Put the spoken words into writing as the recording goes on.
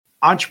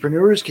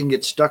Entrepreneurs can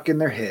get stuck in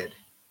their head.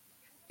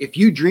 If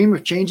you dream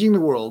of changing the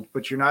world,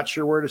 but you're not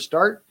sure where to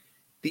start,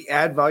 the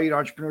Add Valued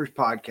Entrepreneurs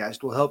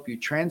podcast will help you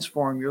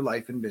transform your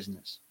life and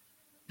business.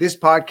 This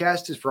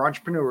podcast is for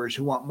entrepreneurs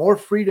who want more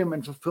freedom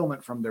and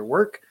fulfillment from their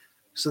work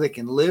so they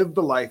can live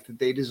the life that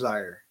they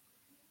desire.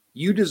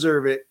 You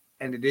deserve it,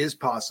 and it is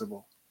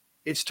possible.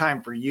 It's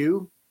time for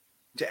you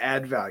to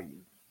add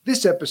value.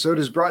 This episode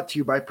is brought to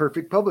you by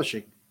Perfect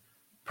Publishing.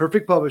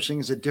 Perfect Publishing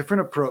is a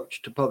different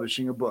approach to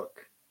publishing a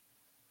book.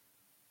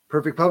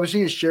 Perfect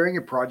Publishing is sharing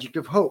a project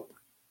of hope.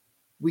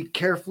 We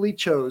carefully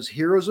chose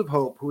heroes of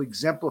hope who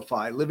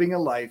exemplify living a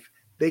life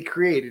they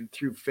created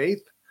through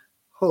faith,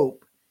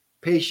 hope,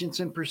 patience,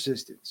 and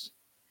persistence.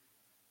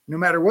 No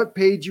matter what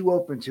page you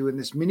open to in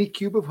this mini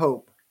cube of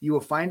hope, you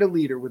will find a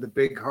leader with a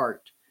big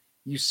heart.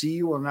 You see,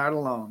 you are not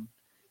alone.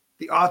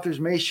 The authors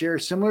may share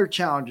similar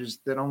challenges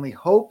that only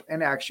hope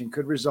and action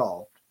could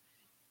resolve.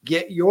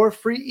 Get your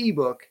free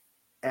ebook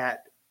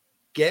at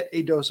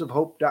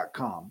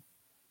getadoseofhope.com.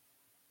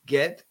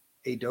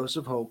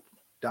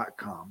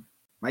 Getadoseofhope.com.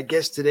 My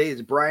guest today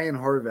is Brian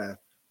Horvath.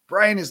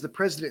 Brian is the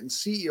president and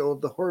CEO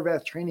of the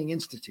Horvath Training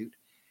Institute,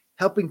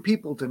 helping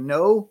people to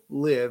know,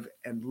 live,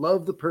 and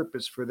love the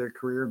purpose for their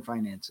career and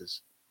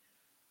finances.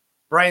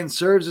 Brian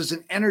serves as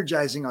an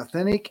energizing,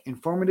 authentic,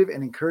 informative,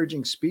 and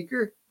encouraging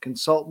speaker,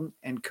 consultant,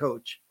 and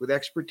coach with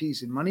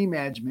expertise in money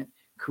management,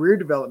 career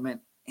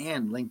development,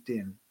 and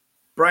LinkedIn.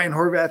 Brian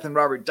Horvath and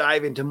Robert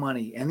dive into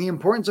money and the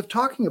importance of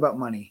talking about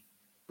money,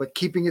 but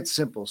keeping it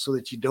simple so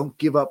that you don't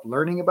give up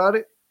learning about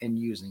it and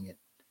using it.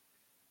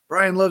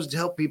 Brian loves to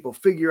help people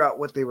figure out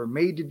what they were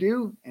made to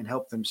do and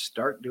help them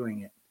start doing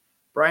it.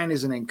 Brian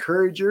is an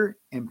encourager,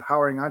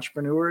 empowering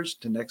entrepreneurs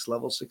to next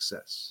level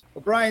success.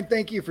 Well, Brian,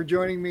 thank you for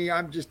joining me.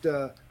 I'm just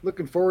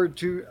looking forward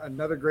to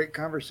another great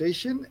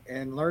conversation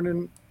and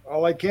learning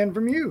all I can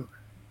from you.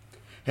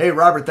 Hey,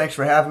 Robert, thanks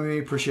for having me.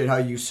 Appreciate how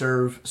you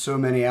serve so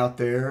many out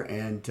there.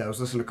 And I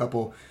was listening to a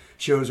couple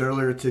shows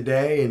earlier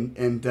today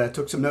and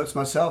took some notes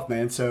myself,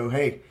 man. So,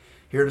 hey,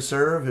 here to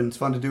serve, and it's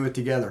fun to do it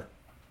together.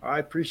 I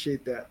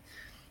appreciate that.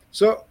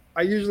 So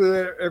I usually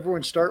let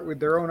everyone start with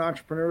their own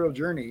entrepreneurial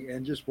journey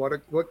and just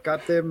what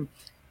got them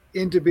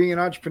into being an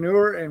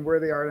entrepreneur and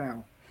where they are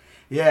now.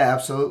 Yeah,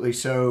 absolutely.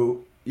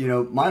 So,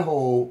 my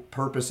whole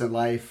purpose in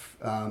life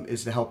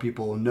is to help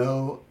people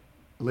know,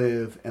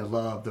 live, and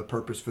love the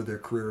purpose for their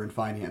career and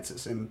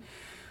finances. And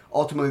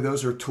ultimately,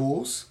 those are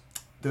tools.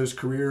 Those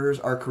careers,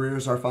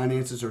 our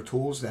finances are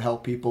tools to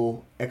help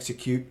people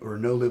execute or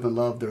know, live, and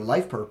love their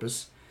life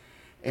purpose.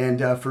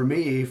 And for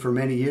me, for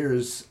many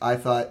years, I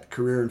thought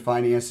career and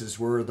finances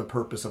were the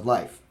purpose of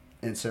life.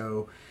 And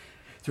so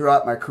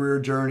throughout my career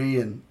journey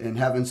and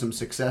having some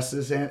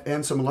successes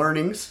and some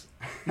learnings,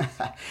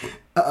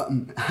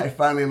 I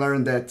finally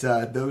learned that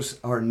those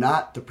are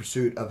not the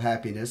pursuit of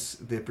happiness.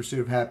 The pursuit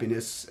of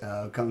happiness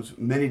comes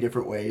many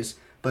different ways,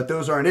 but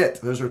those aren't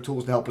it. Those are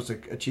tools to help us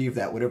achieve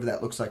that, whatever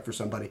that looks like for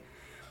somebody.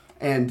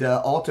 And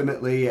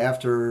ultimately,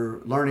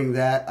 after learning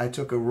that, I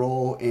took a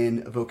role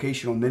in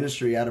vocational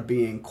ministry out of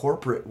being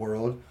corporate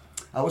world.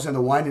 I was in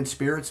the wine and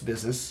spirits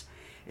business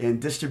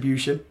in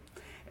distribution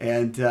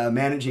and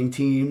managing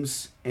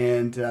teams.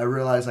 And I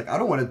realized, I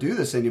don't want to do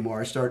this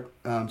anymore. I start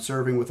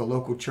serving with a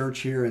local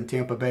church here in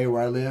Tampa Bay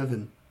where I live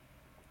and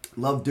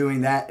love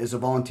doing that as a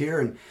volunteer.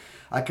 And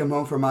I come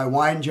home from my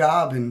wine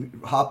job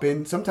and hop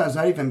in. Sometimes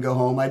not even go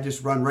home. I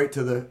just run right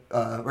to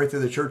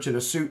the church in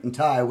a suit and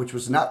tie, which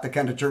was not the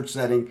kind of church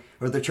setting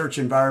or the church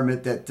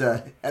environment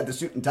that had the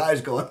suit and ties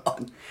going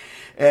on.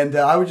 And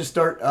I would just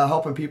start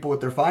helping people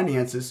with their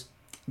finances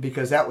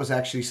because that was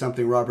actually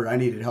something, Robert, I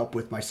needed help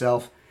with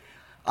myself.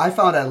 I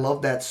found I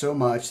loved that so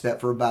much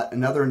that for about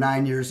another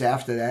 9 years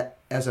after that,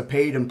 as a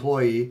paid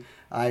employee,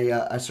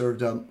 I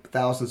served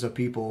thousands of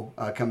people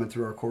coming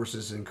through our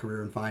courses in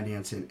career and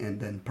finance and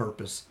then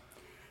purpose.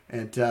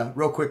 And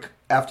real quick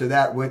after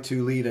that, went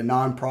to lead a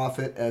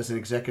nonprofit as an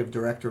executive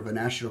director of a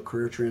national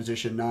career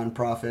transition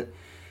nonprofit.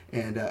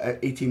 And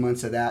 18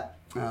 months of that,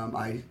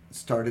 I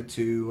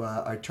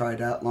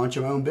tried out launch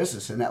my own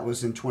business. And that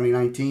was in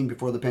 2019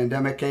 before the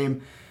pandemic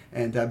came.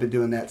 And I've been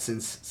doing that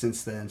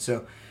since then.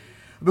 So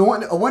I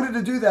wanted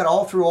to do that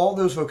all through all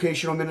those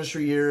vocational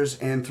ministry years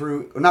and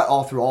not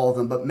all through all of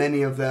them, but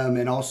many of them.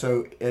 And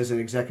also as an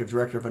executive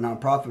director of a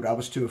nonprofit, I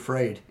was too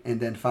afraid.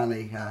 And then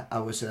finally I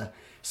was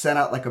sent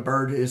out like a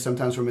bird is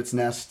sometimes from its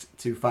nest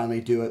to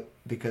finally do it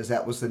because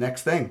that was the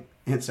next thing.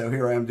 And so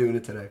here I am doing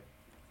it today.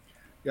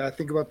 Yeah, I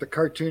think about the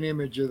cartoon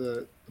image of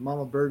the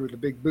mama bird with the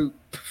big boot.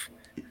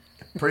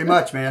 Pretty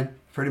much, man.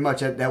 Pretty much.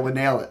 That would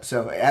nail it.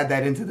 So add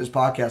that into this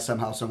podcast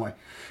somehow, some way.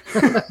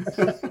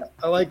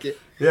 I like it.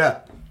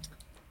 Yeah.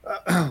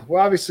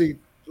 Well, obviously,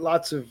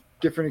 lots of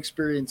different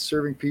experience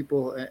serving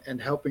people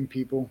and helping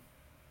people.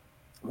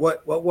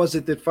 What was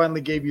it that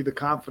finally gave you the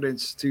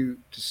confidence to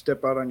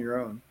step out on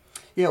your own?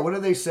 Yeah, what do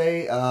they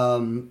say?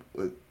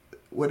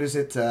 What is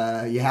it?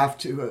 You have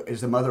to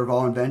is the mother of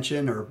all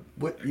invention, or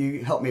what?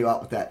 You help me out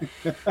with that.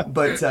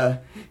 But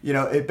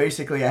it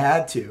basically I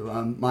had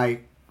to. My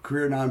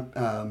career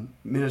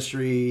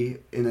ministry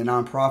in the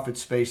nonprofit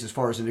space, as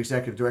far as an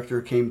executive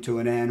director, came to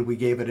an end. We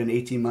gave it an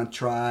 18-month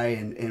try,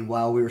 and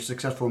while we were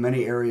successful in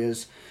many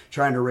areas,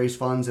 trying to raise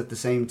funds at the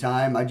same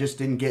time, I just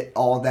didn't get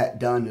all that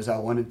done as I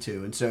wanted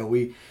to. And so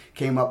we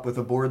came up with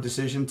a board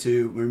decision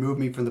to remove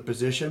me from the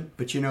position.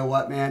 But you know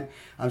what, man?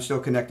 I'm still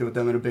connected with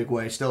them in a big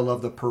way. Still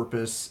love the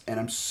purpose, and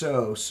I'm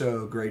so,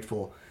 so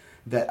grateful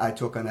that I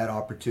took on that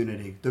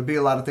opportunity. There'd be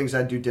a lot of things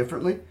I'd do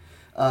differently,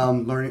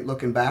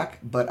 looking back,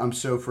 but I'm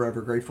so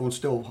forever grateful and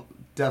still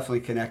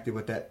definitely connected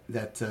with that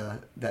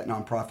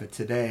nonprofit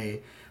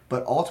today.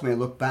 But ultimately, I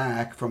look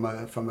back from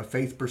a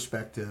faith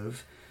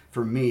perspective.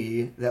 For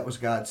me, that was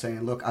God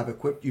saying, "Look,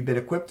 you've been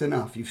equipped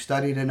enough. You've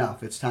studied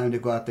enough. It's time to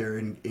go out there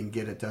and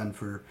get it done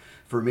for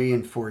me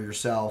and for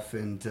yourself."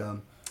 And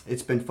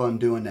it's been fun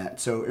doing that.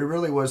 So it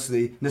really was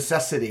the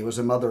necessity was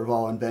the mother of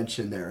all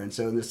invention there. And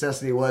so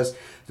necessity was,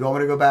 do I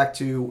want to go back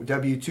to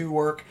W-2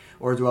 work,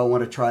 or do I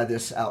want to try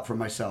this out for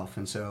myself?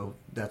 And so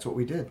that's what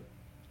we did.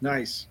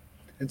 Nice.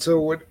 And so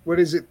what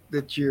is it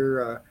that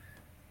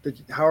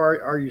how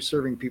are you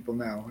serving people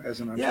now as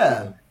an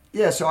entrepreneur?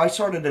 Yeah. So I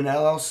started an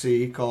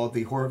LLC called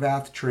the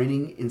Horvath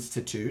Training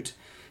Institute,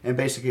 and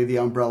basically the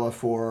umbrella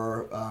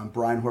for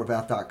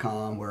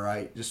BrianHorvath.com, where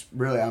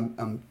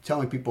I'm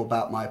telling people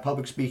about my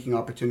public speaking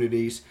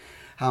opportunities,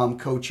 how I'm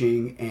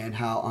coaching, and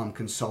how I'm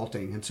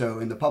consulting. And so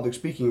in the public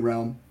speaking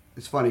realm,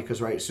 it's funny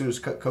because as soon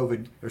as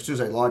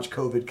I launched,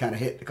 COVID kind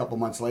of hit a couple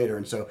months later,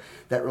 and so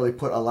that really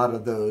put a lot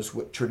of those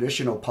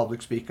traditional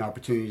public speaking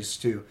opportunities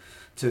to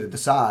the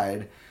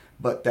side.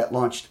 But that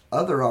launched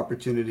other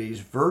opportunities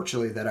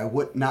virtually that I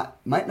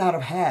might not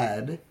have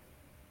had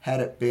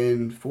it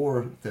been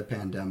for the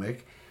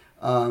pandemic.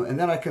 And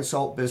then I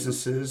consult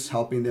businesses,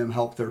 helping them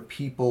help their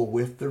people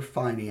with their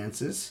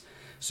finances.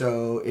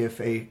 So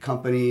if a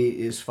company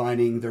is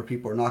finding their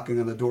people are knocking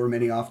on the door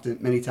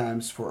many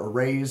times for a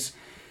raise,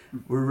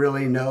 we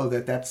really know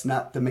that that's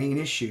not the main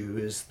issue,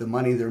 is the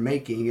money they're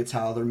making, it's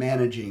how they're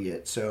managing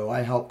it. So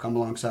I help come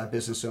alongside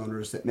business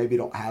owners that maybe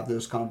don't have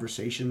those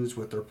conversations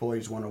with their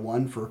employees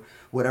one-on-one for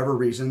whatever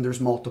reason.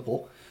 There's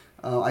multiple.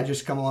 I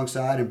just come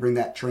alongside and bring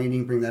that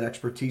training, bring that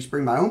expertise,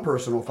 bring my own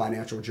personal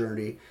financial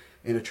journey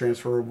in a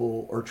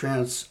transferable or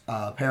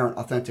transparent,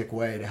 authentic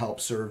way to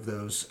help serve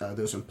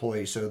those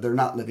employees, so they're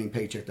not living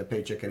paycheck to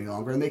paycheck any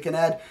longer, and they can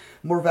add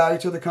more value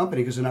to the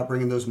company because they're not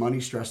bringing those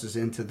money stresses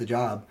into the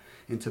job,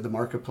 into the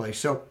marketplace.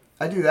 So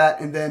I do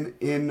that, and then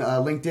in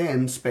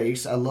LinkedIn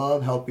space, I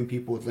love helping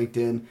people with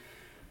LinkedIn,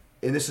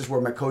 and this is where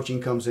my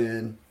coaching comes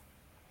in.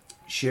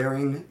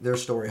 Sharing their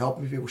story,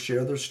 helping people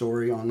share their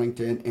story on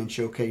LinkedIn and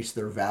showcase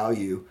their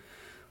value,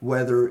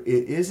 whether it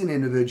is an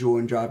individual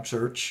in job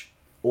search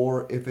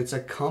or if it's a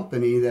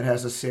company that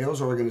has a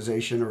sales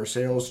organization or a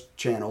sales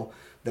channel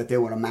that they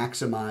want to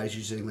maximize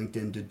using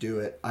LinkedIn to do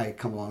it. I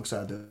come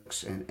alongside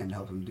those and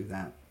help them do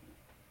that.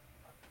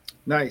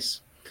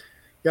 Nice.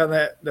 Yeah,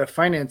 that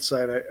finance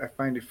side, I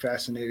find it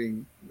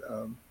fascinating.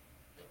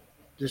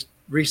 Just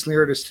recently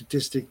heard a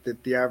statistic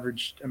that the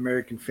average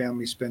American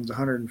family spends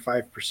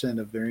 105%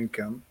 of their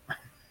income.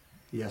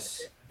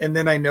 Yes. And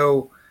then I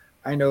know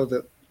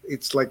that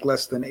it's like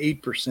less than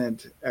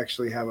 8%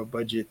 actually have a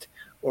budget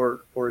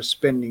or a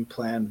spending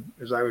plan,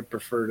 as I would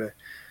prefer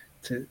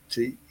to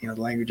the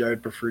language I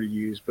would prefer to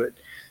use. But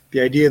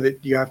the idea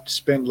that you have to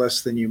spend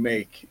less than you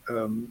make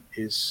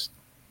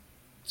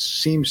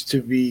seems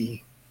to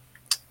be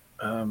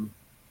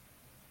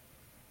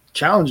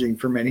challenging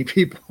for many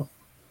people.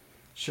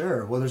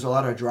 Sure. Well, there's a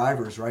lot of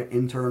drivers, right?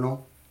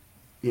 Internal,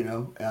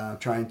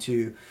 trying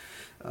to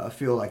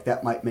feel like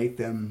that might make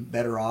them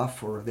better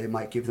off, or they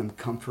might give them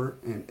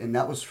comfort. And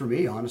that was for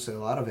me, honestly, a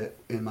lot of it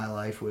in my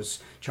life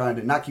was trying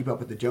to not keep up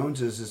with the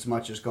Joneses as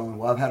much as going,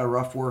 well, I've had a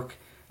rough work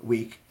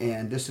week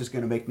and this is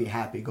going to make me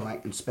happy,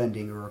 going and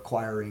spending or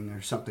acquiring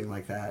or something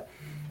like that.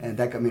 And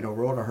that got me in a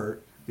world of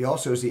hurt. The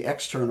also is the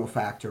external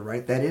factor,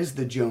 right? That is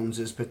the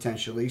Joneses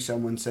potentially.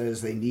 Someone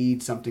says they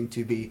need something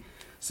to be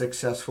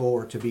successful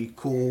or to be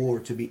cool or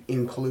to be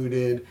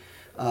included.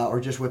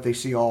 Or just what they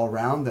see all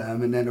around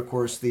them. And then, of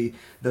course, the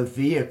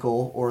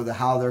vehicle or the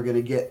how they're going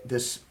to get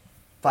this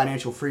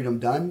financial freedom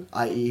done,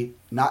 i.e.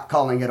 not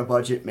calling it a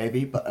budget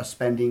maybe, but a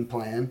spending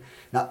plan,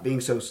 not being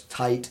so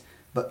tight,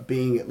 but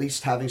being at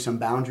least having some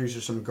boundaries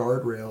or some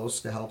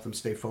guardrails to help them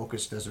stay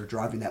focused as they're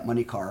driving that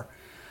money car.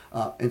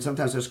 And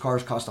sometimes those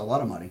cars cost a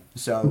lot of money.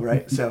 So,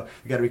 right, so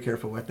you got to be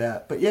careful with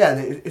that. But yeah,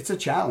 it's a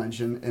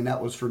challenge, and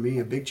that was for me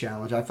a big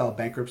challenge. I filed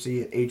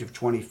bankruptcy at age of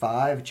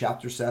 25,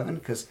 Chapter 7,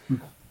 because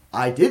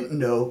I didn't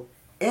know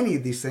any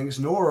of these things,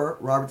 nor,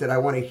 Robert, did I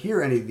want to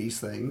hear any of these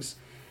things.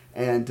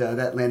 And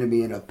that landed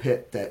me in a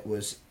pit that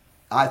was,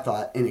 I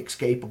thought,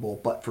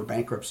 inescapable, but for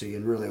bankruptcy.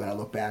 And really, when I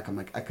look back, I'm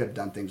like, I could have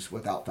done things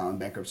without filing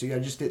bankruptcy. I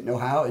just didn't know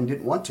how and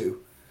didn't want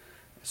to.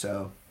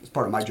 So it's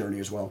part of my journey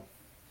as well.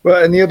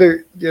 Well, and the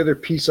other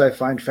piece I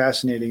find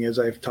fascinating as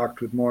I've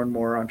talked with more and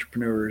more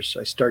entrepreneurs,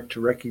 I start to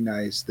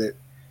recognize that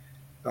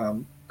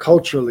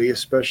culturally,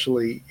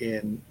 especially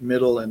in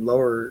middle and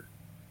lower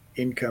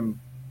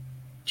income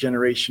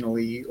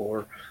generationally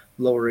or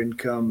lower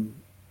income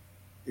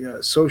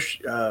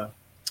social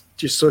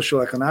just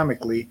social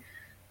economically,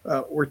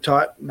 we're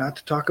taught not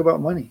to talk about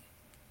money.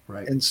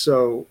 Right. And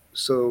so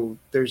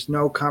there's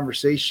no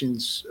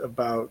conversations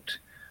about,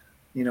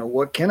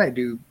 what can I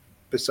do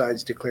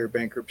besides declare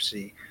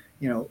bankruptcy?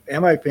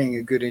 Am I paying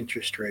a good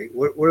interest rate?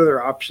 What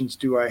other options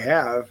do I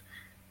have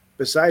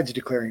besides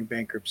declaring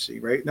bankruptcy,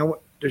 right?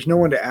 There's no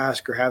one to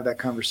ask or have that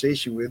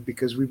conversation with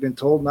because we've been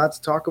told not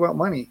to talk about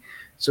money.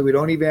 So we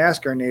don't even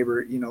ask our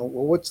neighbor, well,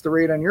 what's the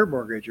rate on your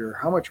mortgage, or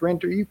how much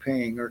rent are you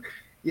paying, or,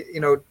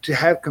 to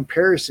have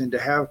comparison,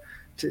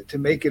 to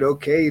make it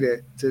okay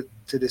to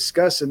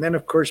discuss. And then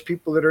of course,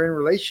 people that are in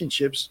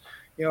relationships,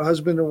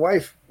 husband and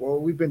wife, well,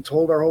 we've been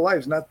told our whole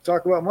lives not to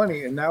talk about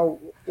money. And now,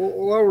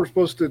 well, we're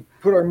supposed to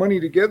put our money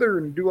together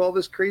and do all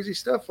this crazy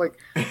stuff. Like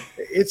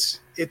it's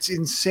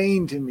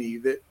insane to me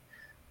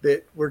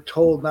that we're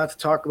told not to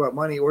talk about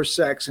money or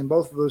sex. And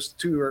both of those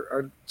two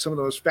are some of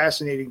the most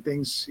fascinating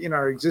things in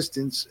our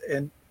existence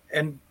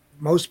and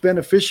most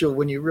beneficial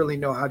when you really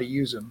know how to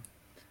use them.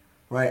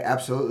 Right,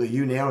 absolutely.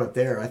 You nailed it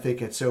there. I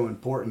think it's so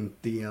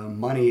important. The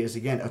money is,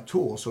 again, a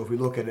tool. So if we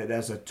look at it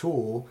as a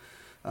tool,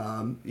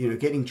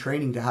 getting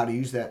training to how to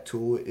use that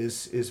tool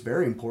is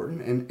very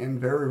important and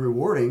very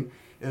rewarding,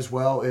 as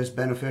well as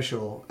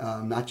beneficial,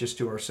 not just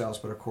to ourselves,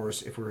 but of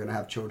course, if we're going to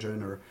have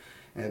children or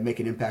make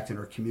an impact in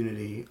our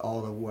community,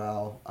 all the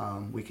while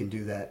we can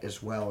do that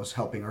as well as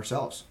helping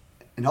ourselves.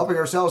 And helping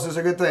ourselves is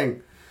a good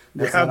thing.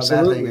 That's not a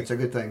bad thing. It's a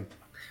good thing.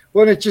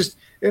 Well,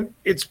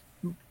 it's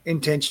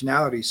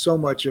intentionality. So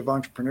much of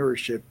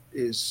entrepreneurship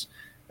is,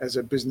 as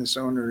a business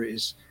owner,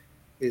 is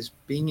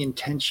being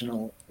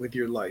intentional with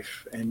your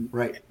life and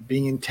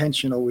being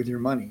intentional with your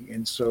money.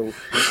 And so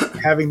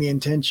having the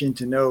intention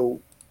to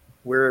know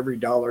where every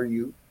dollar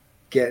you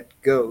get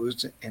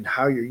goes and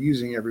how you're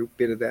using every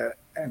bit of that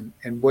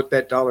and what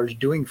that dollar is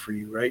doing for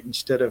you, right?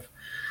 Instead of,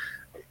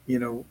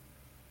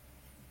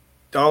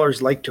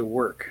 dollars like to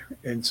work.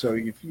 And so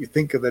if you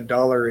think of the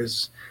dollar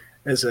as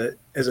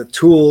a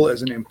tool,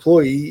 as an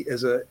employee,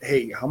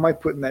 hey, how am I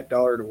putting that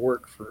dollar to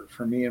work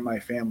for me and my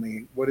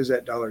family? What is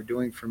that dollar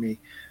doing for me?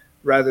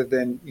 Rather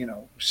than,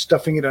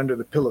 stuffing it under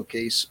the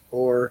pillowcase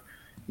or,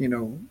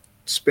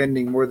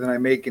 spending more than I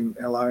make and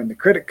allowing the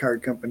credit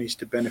card companies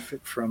to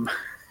benefit from,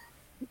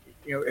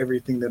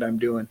 everything that I'm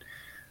doing.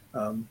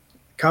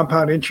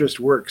 Compound interest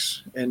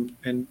works,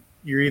 and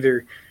you're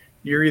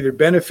either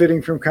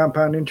benefiting from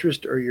compound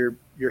interest or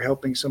you're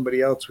helping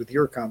somebody else with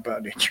your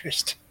compound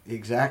interest.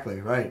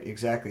 Exactly, right.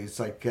 Exactly. It's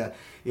like,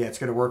 it's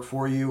going to work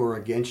for you or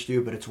against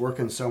you, but it's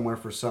working somewhere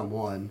for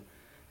someone.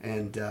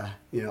 And,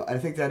 I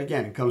think that,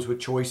 again, it comes with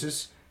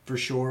choices for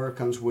sure. It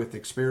comes with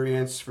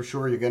experience for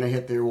sure. You're going to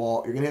hit the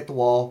wall. You're going to hit the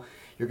wall.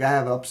 You're going to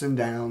have ups and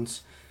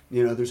downs.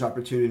 There's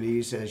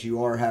opportunities as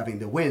you are having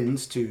the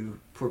wins to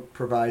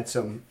provide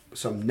some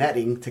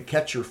netting to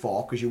catch your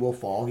fall, because you will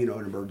fall, an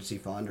emergency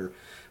fund or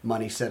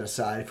money set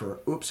aside for,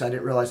 oops, I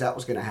didn't realize that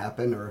was going to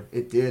happen, or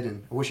it did,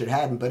 and I wish it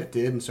hadn't, but it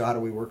did. And so how do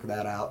we work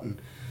that out? And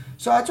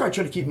so that's why I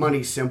try to keep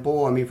money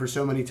simple. I mean, for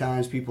so many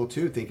times people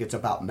too think it's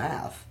about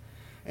math.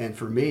 And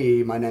for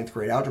me, my 9th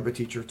grade algebra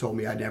teacher told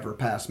me I'd never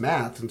pass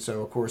math. And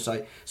so, of course,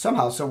 I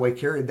somehow, some way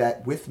carried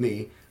that with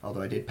me,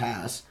 although I did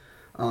pass.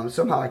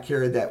 Somehow I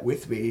carried that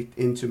with me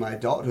into my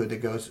adulthood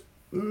that goes,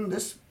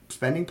 this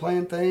spending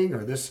plan thing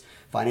or this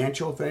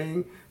financial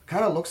thing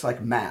kind of looks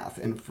like math.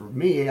 And for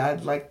me,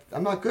 I'm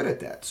not good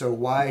at that. So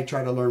why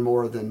try to learn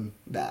more than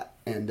that?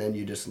 And then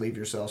you just leave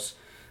yourselves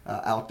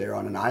out there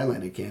on an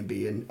island, it can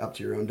be, and up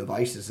to your own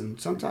devices. And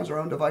sometimes our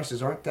own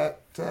devices aren't that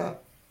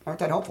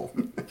helpful.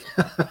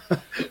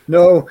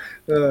 No,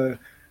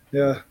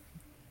 yeah.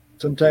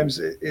 Sometimes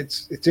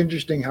it's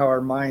interesting how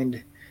our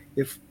mind,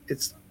 if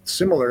it's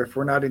similar, if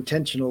we're not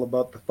intentional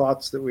about the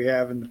thoughts that we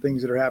have and the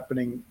things that are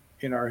happening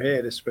in our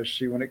head,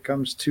 especially when it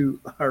comes to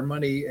our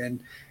money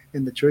and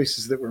in the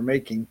choices that we're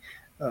making,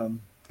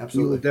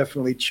 we will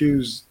definitely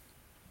choose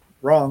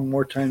wrong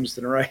more times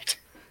than right.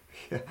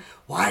 Yeah.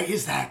 Why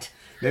is that?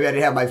 Maybe I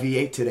didn't have my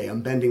V8 today.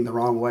 I'm bending the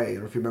wrong way. I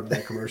don't know if you remember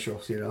that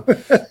commercial,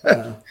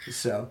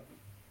 so.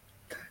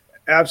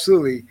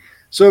 Absolutely.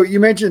 So you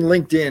mentioned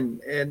LinkedIn,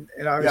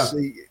 and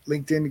obviously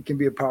LinkedIn can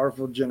be a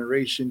powerful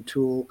generation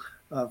tool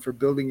for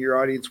building your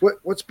audience.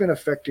 What's been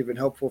effective and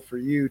helpful for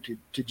you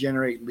to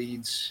generate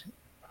leads?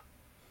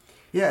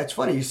 Yeah, it's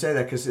funny you say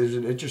that, because there's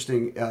an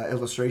interesting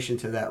illustration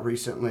to that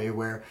recently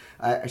where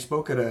I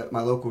spoke at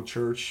my local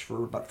church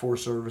for about 4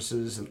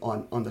 services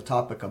on the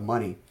topic of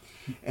money.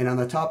 And on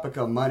the topic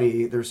of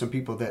money, there's some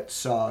people that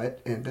saw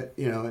it, and that,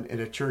 in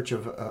a church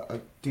of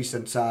a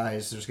decent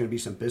size, there's going to be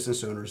some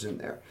business owners in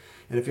there.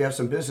 And if you have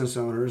some business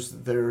owners,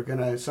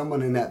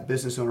 someone in that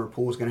business owner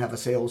pool is going to have a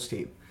sales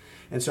team.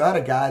 And so I had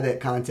a guy that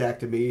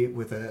contacted me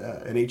with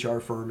an HR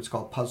firm. It's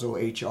called Puzzle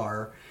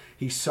HR.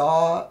 He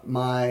saw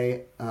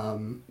my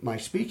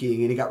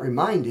speaking, and he got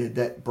reminded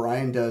that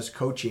Brian does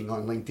coaching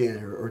on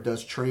LinkedIn or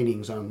does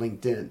trainings on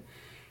LinkedIn.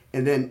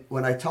 And then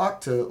when I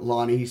talked to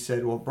Lonnie, he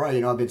said, well,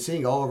 Brian, I've been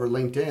seeing you all over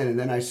LinkedIn, and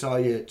then I saw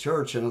you at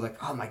church, and I was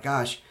like, oh my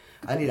gosh,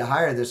 I need to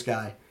hire this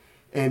guy.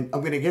 And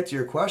I'm going to get to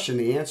your question.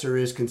 The answer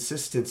is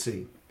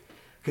consistency.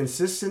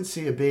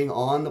 Consistency of being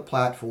on the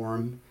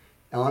platform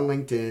on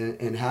LinkedIn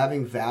and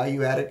having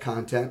value-added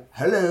content.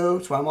 Hello,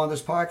 that's why I'm on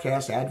this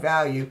podcast, add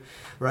value,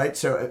 right?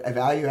 So a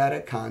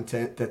value-added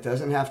content that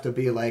doesn't have to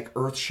be like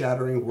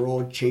earth-shattering,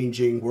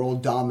 world-changing,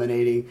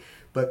 world-dominating,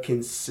 but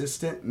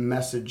consistent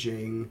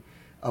messaging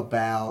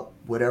about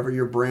whatever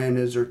your brand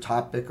is or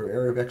topic or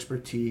area of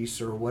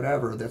expertise or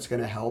whatever that's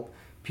going to help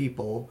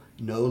people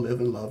know, live,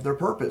 and love their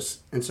purpose.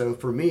 And so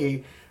for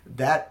me,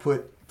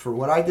 for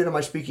what I did in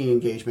my speaking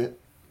engagement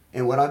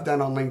and what I've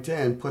done on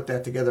LinkedIn, put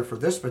that together for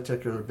this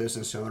particular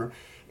business owner.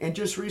 And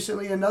just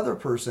recently, another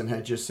person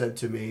had just said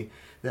to me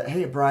that,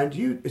 hey,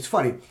 Brian, it's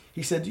funny.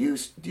 He said,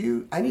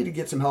 I need to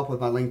get some help with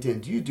my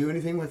LinkedIn. Do you do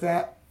anything with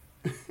that?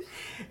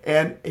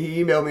 And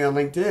he emailed me on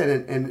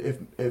LinkedIn,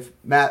 and if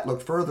Matt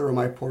looked further in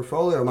my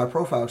portfolio or my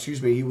profile,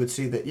 he would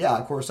see that, yeah,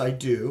 of course I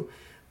do.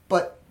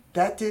 But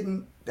that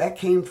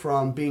came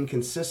from being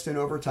consistent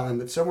over time,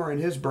 that somewhere in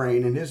his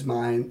brain, in his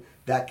mind,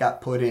 that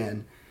got put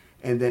in.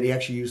 And then he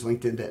actually used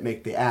LinkedIn to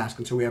make the ask.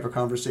 And so we have a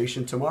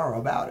conversation tomorrow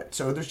about it.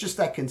 So there's just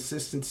that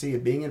consistency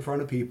of being in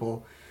front of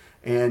people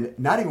and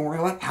not even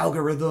worrying about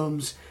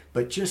algorithms,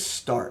 but just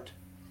start.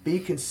 Be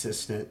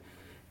consistent,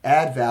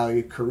 add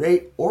value,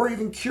 create or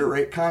even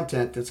curate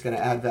content that's going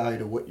to add value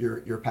to what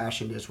your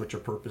passion is, what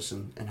your purpose,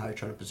 and how you're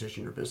trying to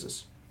position your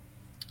business.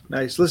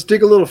 Nice. Let's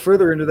dig a little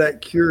further into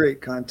that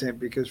curate content,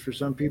 because for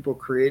some people,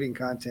 creating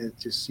content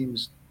just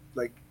seems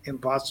like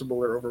impossible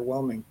or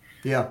overwhelming.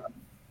 Yeah.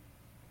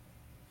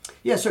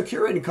 Yeah, so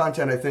curating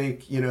content, I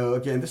think,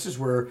 again, this is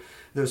where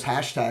those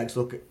hashtags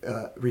look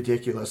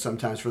ridiculous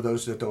sometimes for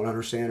those that don't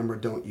understand them or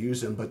don't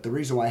use them. But the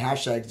reason why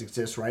hashtags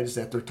exist, right, is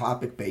that they're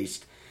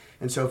topic-based.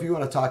 And so if you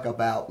want to talk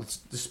about, let's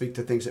speak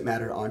to things that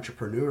matter to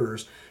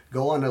entrepreneurs,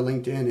 go onto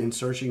LinkedIn and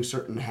searching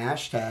certain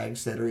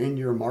hashtags that are in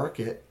your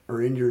market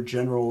or in your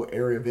general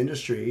area of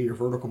industry, your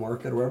vertical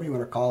market, or whatever you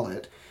want to call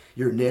it,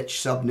 your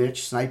niche,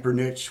 sub-niche, sniper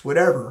niche,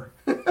 whatever.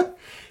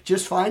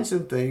 Just find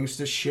some things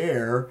to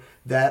share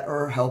that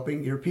are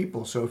helping your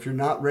people. So if you're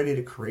not ready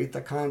to create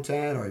the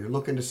content, or you're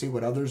looking to see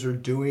what others are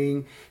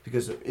doing,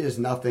 because there is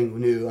nothing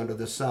new under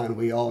the sun,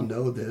 we all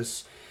know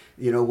this.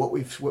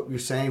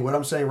 What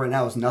I'm saying right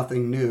now is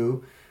nothing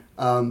new,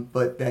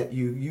 but that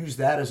you use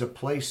that as a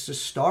place to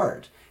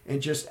start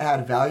and just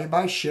add value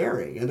by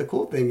sharing. And the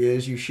cool thing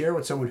is you share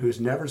with someone who's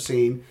never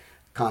seen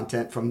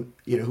content from,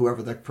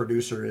 whoever the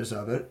producer is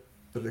of it,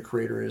 or the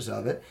creator is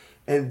of it.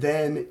 And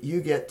then you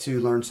get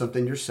to learn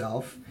something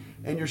yourself,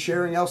 and you're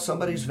sharing out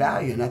somebody's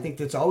value. And I think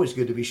that's always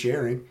good to be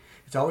sharing.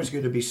 It's always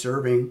good to be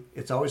serving.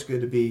 It's always good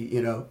to be,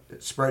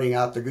 spreading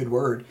out the good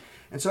word.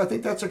 And so I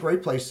think that's a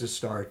great place to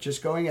start.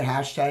 Just going and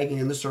hashtagging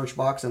in the search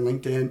box on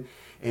LinkedIn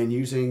and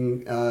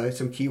using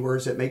some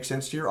keywords that make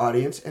sense to your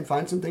audience, and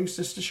find some things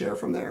just to share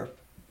from there.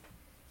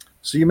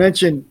 So you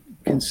mentioned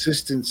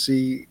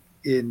consistency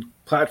in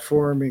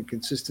platform and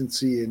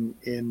consistency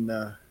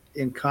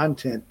in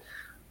content.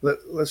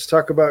 Let's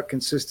talk about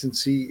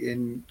consistency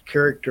in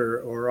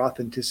character or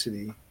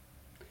authenticity.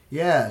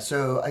 Yeah,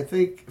 so I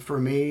think for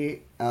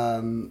me,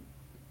 for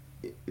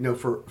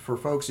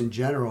folks in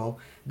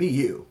general, be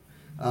you.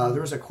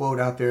 There's a quote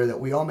out there that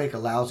we all make a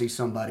lousy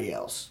somebody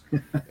else.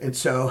 And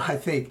so I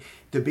think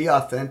to be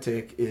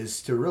authentic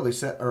is to really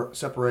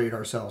separate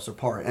ourselves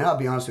apart. And I'll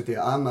be honest with you,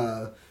 I'm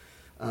a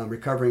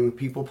recovering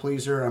people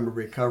pleaser. I'm a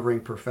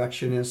recovering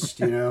perfectionist.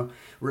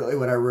 Really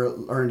what I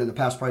learned in the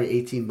past probably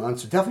 18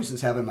 months, definitely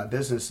since having my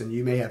business, and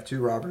you may have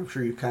too, Robert. I'm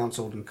sure you've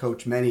counseled and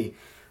coached many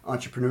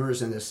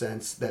entrepreneurs in this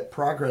sense, that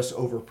progress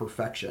over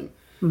perfection.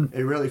 And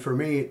really for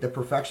me, the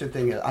perfection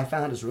thing I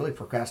found is really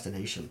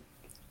procrastination.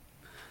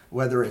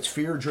 Whether it's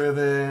fear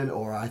driven,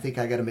 or I think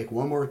I got to make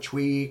one more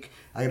tweak,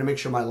 I got to make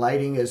sure my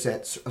lighting is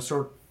at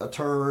a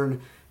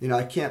turn.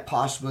 I can't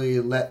possibly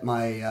let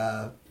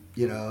my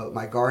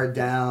my guard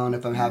down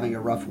if I'm having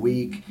a rough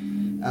week,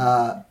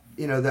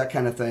 that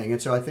kind of thing.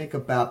 And so I think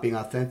about being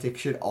authentic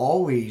should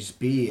always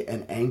be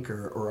an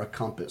anchor or a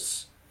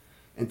compass.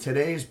 In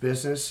today's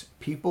business,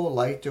 people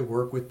like to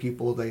work with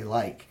people they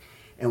like.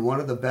 And one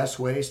of the best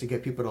ways to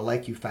get people to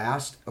like you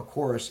fast, of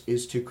course,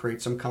 is to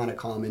create some kind of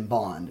common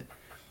bond.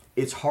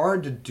 It's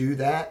hard to do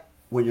that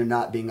when you're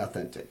not being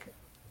authentic.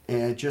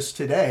 And just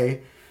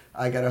today,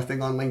 I got a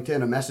thing on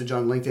LinkedIn, a message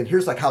on LinkedIn.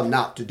 Here's like how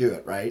not to do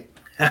it, right?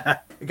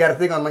 You got a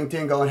thing on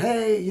LinkedIn going,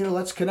 hey,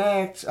 let's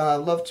connect.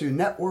 Love to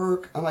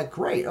network. I'm like,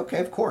 great. Okay,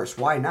 of course.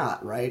 Why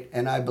not, right?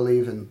 And I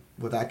believe in,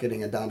 without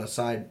getting it down a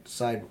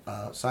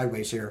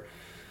sideways here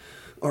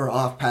or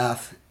off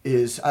path,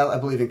 is I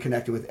believe in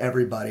connecting with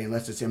everybody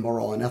unless it's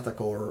immoral,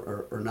 unethical,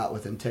 or not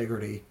with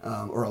integrity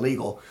or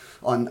illegal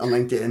on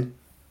LinkedIn.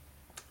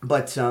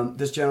 But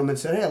this gentleman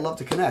said, hey, I'd love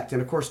to connect.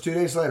 And of course, 2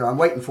 days later, I'm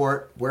waiting for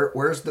it.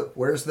 Where's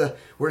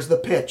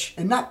the pitch?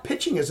 And not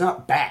pitching is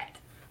not bad,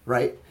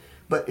 right?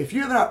 But if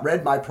you have not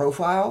read my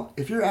profile,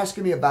 if you're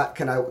asking me about,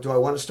 do I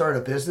want to start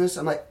a business?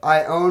 I'm like,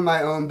 I own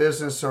my own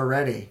business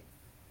already.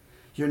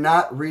 You're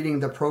not reading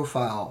the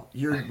profile.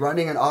 You're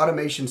running an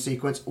automation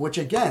sequence, which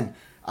again,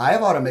 I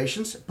have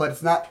automations, but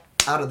it's not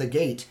out of the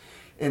gate.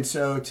 And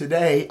so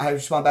today I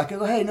respond back and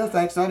go, hey, no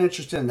thanks, not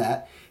interested in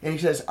that. And he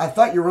says, I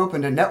thought you were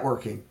open to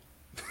networking.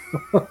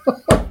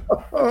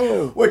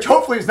 Oh, which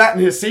hopefully is not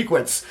in his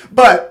sequence,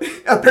 but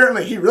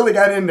apparently he really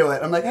got into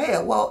it. I'm like,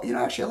 hey, well,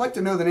 actually, I'd like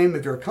to know the name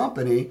of your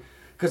company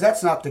because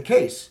that's not the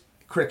case.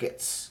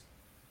 Crickets.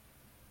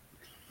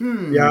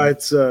 yeah.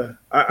 It's I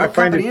What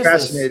find company it is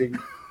this?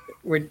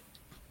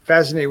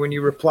 fascinating when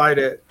you reply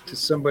to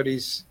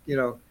somebody's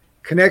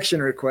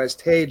connection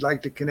request. Hey, I'd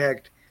like to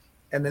connect,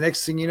 and the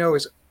next thing you know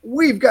is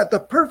we've got the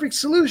perfect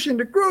solution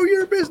to grow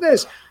your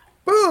business.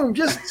 Boom!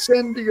 Just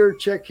send your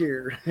check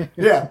here.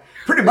 Yeah,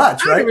 pretty I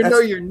much, don't right? even know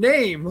That's your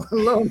name, let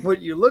alone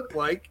what you look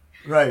like.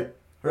 right,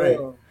 right.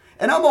 Oh,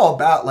 And I'm all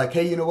about like,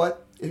 hey, you know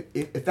what?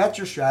 If that's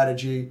your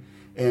strategy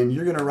and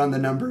you're going to run the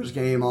numbers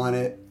game on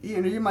it,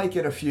 you might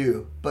get a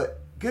few,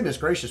 but goodness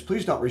gracious,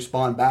 please don't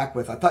respond back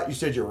with, I thought you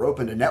said you were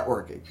open to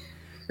networking.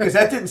 Because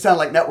that didn't sound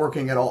like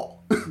networking at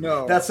all.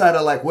 no. That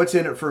sounded like what's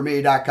in it for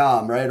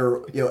me.com, right? Or,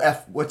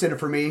 what's in it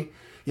for me?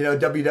 What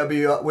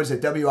is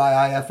it,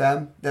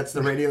 WIIFM? That's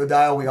the radio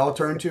dial we all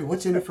turn to.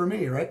 What's in it for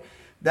me, right?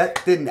 That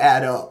didn't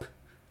add up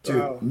to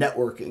Wow.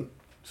 networking.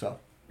 So,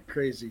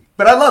 Crazy.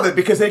 but I love it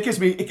because it gives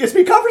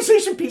me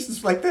conversation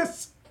pieces like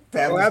this. To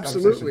have Oh, this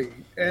conversation.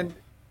 absolutely.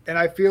 And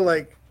I feel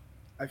like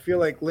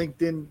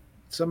LinkedIn,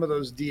 some of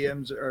those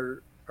DMs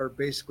are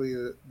basically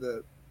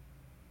the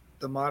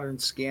modern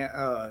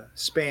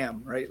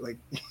spam, right? Like,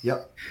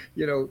 Yep.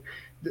 you know,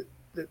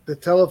 the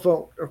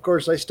telephone. Of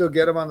course, I still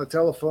get them on the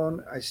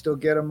telephone. I still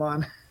get them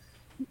on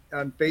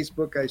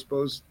Facebook. I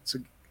suppose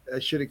I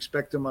should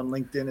expect them on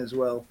LinkedIn as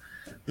well.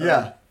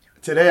 Yeah.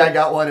 Today I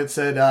got one. It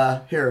said,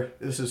 "Here,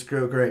 this is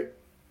great.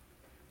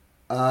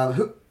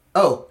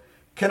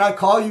 Can I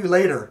call you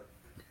later?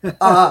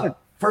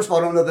 First of all,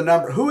 I don't know the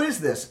number. Who is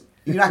this?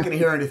 You're not going to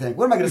hear anything.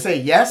 What am I going to say?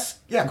 Yes?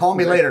 Yeah, call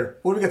me later.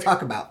 What are we going to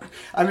talk about?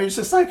 I mean, it's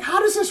just like, how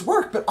does this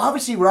work? But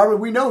obviously, Robert,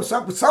 we know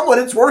someone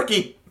it's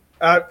working.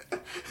 Uh,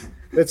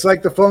 it's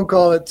like the phone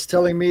call that's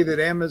telling me that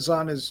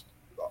Amazon is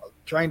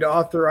trying to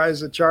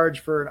authorize a charge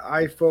for an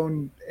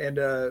iPhone and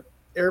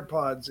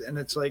AirPods, and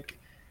it's like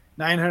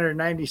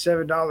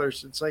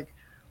 $997. It's like,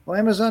 well,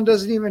 Amazon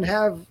doesn't even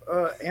have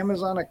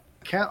Amazon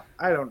account.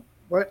 I don't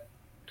what.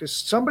 Does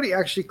somebody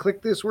actually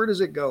click this? Where does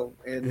it go?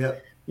 And Yeah.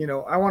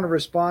 I want to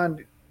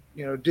respond,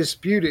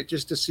 dispute it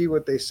just to see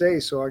what they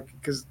say. So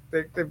because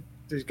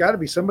there's got to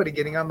be somebody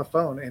getting on the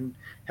phone and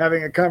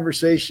having a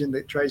conversation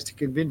that tries to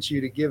convince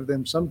you to give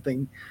them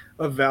something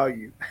of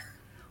value.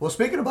 Well,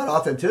 speaking about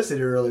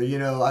authenticity earlier,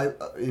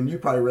 and you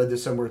probably read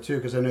this somewhere too,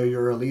 because I know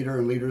you're a leader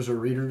and leaders are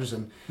readers,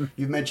 and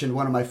you've mentioned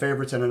one of my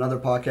favorites in another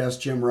podcast,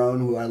 Jim Rohn,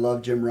 who I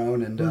love, Jim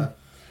Rohn, and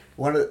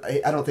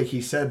I don't think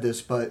he said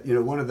this, but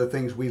one of the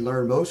things we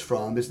learn most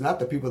from is not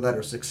the people that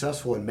are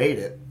successful and made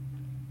it.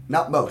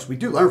 Not most. We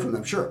do learn from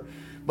them, sure,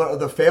 but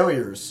the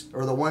failures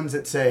or the ones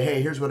that say,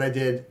 "Hey, here's what I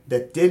did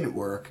that didn't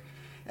work,"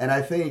 and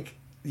I think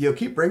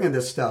keep bringing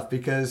this stuff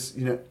because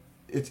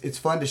it's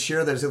fun to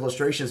share those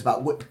illustrations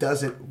about what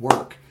doesn't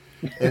work.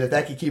 And if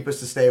that could keep us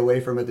to stay away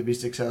from it to be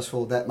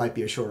successful, that might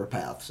be a shorter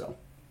path. So,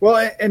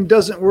 Well, and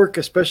doesn't work,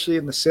 especially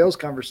in the sales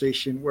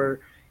conversation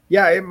where,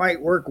 yeah, it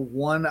might work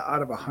 1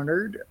 out of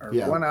 100 or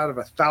yeah, 1 out of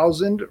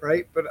 1,000,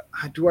 right? But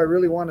do I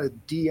really want to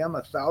DM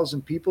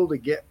 1,000 people to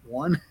get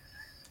one?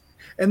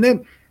 And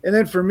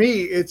then for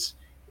me, it's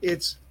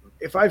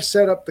if I've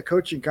set up the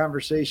coaching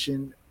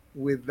conversation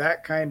with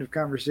that kind of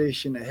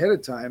conversation ahead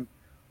of time,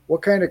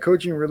 what kind of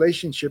coaching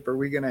relationship are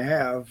we going to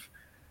have,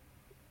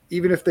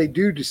 even if they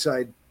do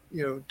decide,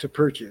 to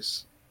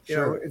purchase,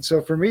 sure. and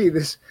so for me,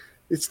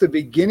 it's the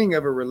beginning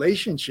of a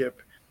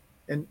relationship,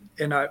 and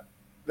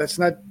that's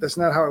not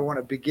how I want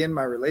to begin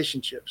my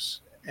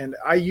relationships. And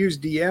I use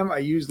DM, I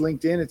use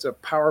LinkedIn. It's a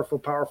powerful,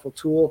 powerful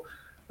tool,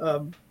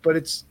 but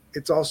it's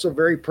also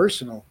very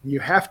personal. You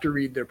have to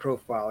read their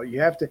profile. You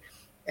have to,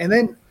 and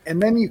then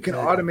you can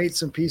Exactly. automate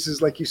some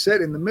pieces, like you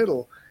said, in the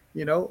middle.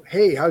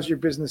 Hey, how's your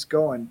business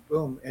going?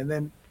 Boom, and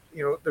then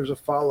there's a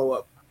follow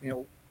up.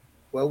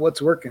 Well,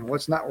 what's working?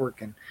 What's not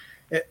working?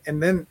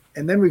 And then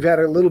we've had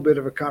a little bit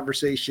of a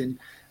conversation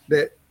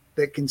that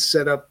can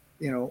set up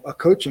a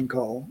coaching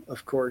call,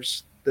 of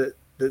course,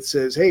 that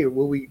says, hey,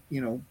 will we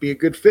be a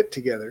good fit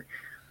together?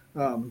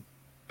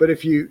 But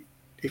if you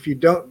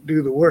don't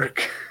do the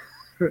work,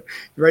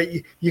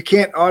 right, you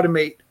can't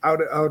automate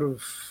out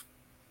of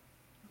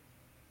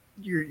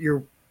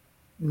your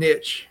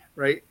niche,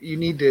 right? You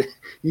need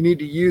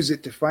to use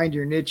it to find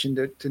your niche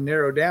and to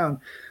narrow down.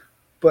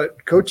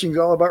 But coaching is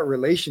all about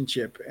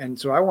relationship, and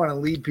so I want to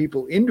lead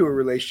people into a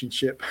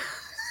relationship,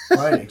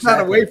 Right, not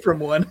exactly. away from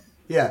one.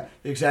 Yeah,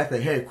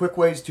 exactly. Hey, quick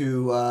ways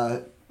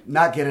to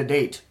not get a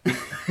date.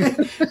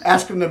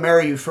 Ask them to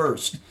marry you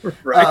first.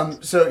 Right.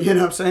 So you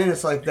know what I'm saying?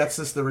 It's like that's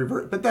just the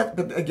reverse. But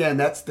again,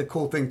 that's the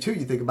cool thing too.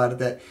 You think about it,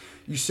 that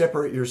you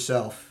separate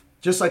yourself.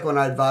 Just like when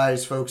I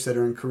advise folks that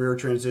are in career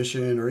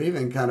transition or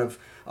even kind of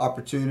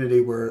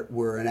opportunity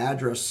where an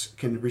address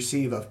can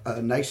receive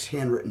a nice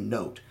handwritten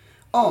note.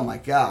 Oh my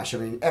gosh! I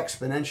mean,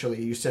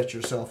 exponentially, you set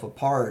yourself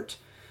apart.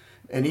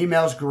 An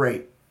email's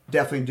great.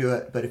 Definitely do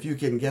it. But if you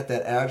can get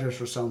that address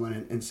for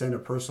someone and send a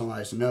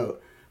personalized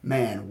note,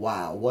 man,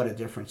 wow, what a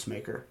difference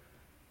maker.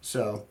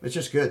 So it's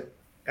just good.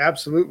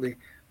 Absolutely.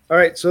 All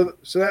right, so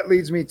that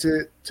leads me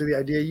to the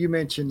idea you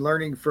mentioned: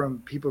 learning from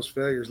people's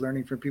failures,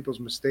 learning from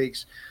people's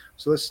mistakes.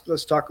 So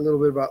let's talk a little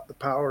bit about the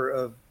power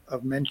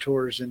of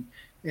mentors and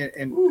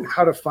Ooh.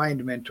 how to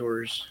find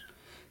mentors.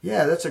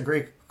 Yeah, that's a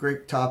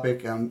great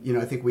topic.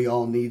 I think we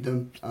all need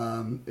them.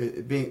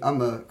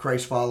 I'm a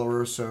Christ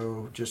follower,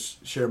 so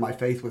just share my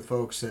faith with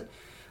folks that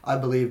I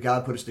believe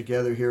God put us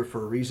together here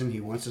for a reason.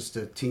 He wants us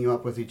to team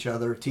up with each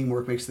other.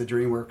 Teamwork makes the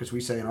dream work, as we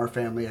say in our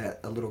family. I had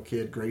a little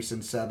kid,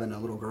 Grayson, 7, a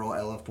little girl,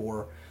 Ella,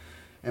 4,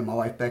 and my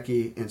wife,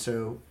 Becky. And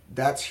so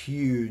that's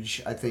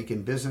huge, I think,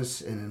 in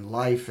business and in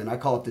life. And I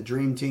call it the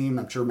dream team.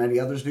 I'm sure many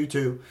others do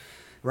too,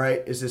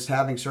 right? Is this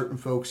having certain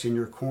folks in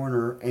your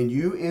corner and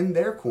you in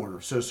their corner.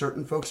 So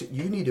certain folks that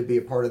you need to be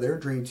a part of their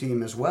dream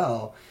team as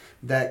well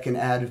that can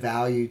add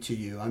value to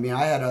you. I mean,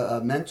 I had a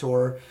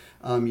mentor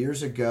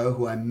years ago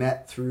who I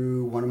met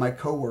through one of my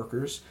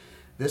coworkers.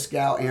 This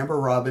gal, Amber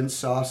Robbins,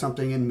 saw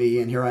something in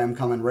me, and here I am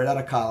coming right out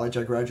of college.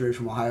 I graduated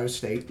from Ohio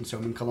State, and so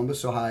I'm in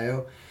Columbus,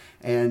 Ohio.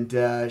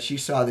 And she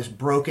saw this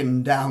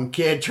broken down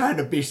kid trying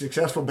to be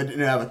successful, but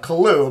didn't have a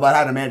clue about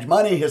how to manage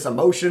money, his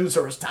emotions,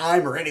 or his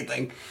time, or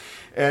anything.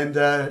 And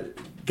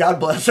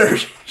God bless her,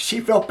 she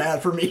felt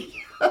bad for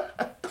me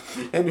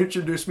and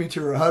introduced me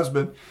to her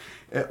husband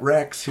at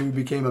Rex, who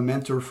became a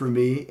mentor for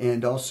me,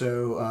 and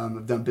also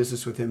I've done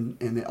business with him.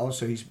 And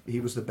also he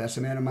was the best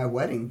man at my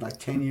wedding, like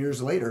 10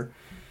 years later,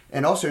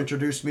 and also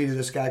introduced me to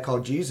this guy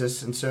called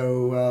Jesus. And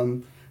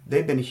so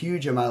they've been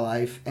huge in my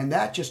life, and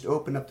that just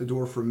opened up the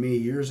door for me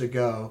years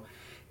ago.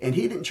 And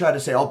he didn't try to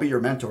say, I'll be your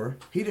mentor.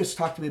 He just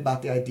talked to me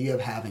about the idea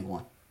of having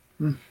one.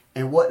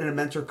 And what a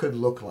mentor could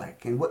look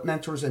like, and what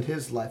mentors in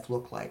his life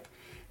look like.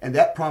 And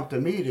that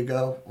prompted me to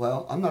go,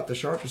 well, I'm not the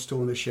sharpest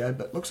tool in the shed,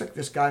 but looks like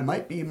this guy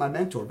might be my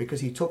mentor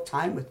because he took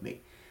time with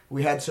me.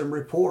 We had some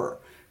rapport,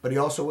 but he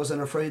also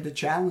wasn't afraid to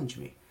challenge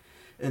me.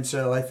 And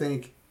so I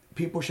think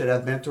people should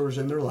have mentors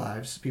in their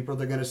lives, people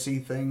that are going to see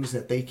things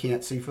that they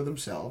can't see for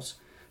themselves,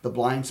 the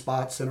blind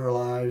spots in our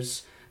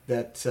lives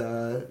that,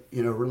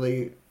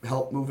 really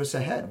help move us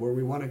ahead where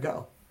we want to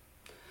go.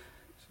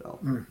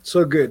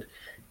 So good.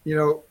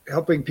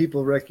 Helping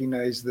people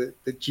recognize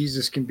that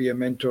Jesus can be a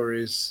mentor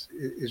is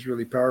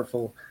really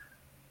powerful.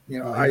 He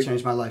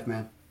changed my life,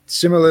 man.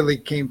 Similarly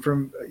came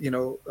from,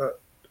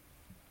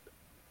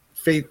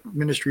 faith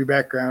ministry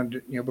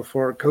background,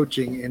 before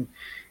coaching,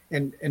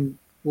 and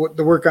what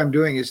the work I'm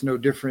doing is no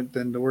different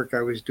than the work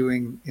I was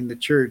doing in the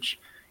church,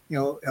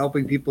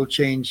 helping people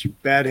change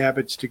bad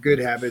habits to good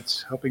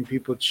habits, helping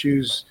people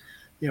choose,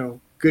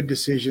 good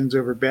decisions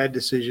over bad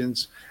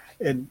decisions.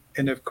 And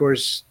of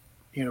course,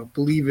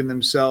 believe in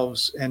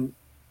themselves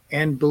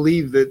and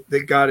believe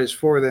that God is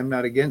for them,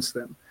 not against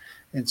them.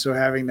 And so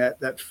having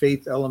that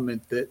faith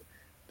element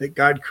that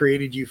God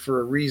created you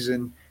for a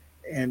reason,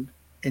 and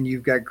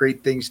you've got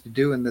great things to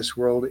do in this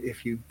world.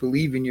 If you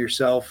believe in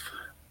yourself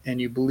and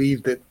you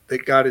believe that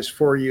God is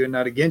for you and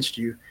not against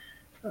you,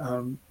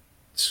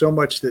 so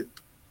much that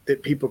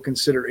people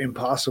consider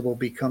impossible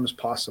becomes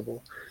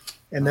possible.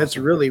 And that's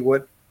really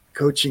what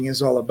coaching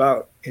is all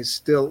about, is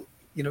still,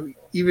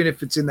 even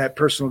if it's in that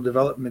personal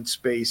development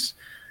space,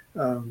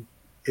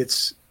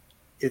 it's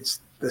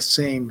the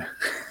same.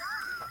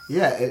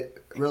 Yeah,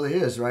 it really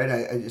is, right?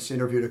 I just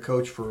interviewed a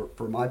coach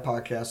for my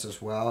podcast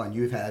as well, and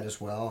you've had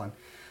as well.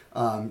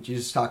 And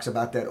Jesus talks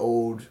about that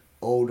old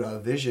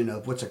vision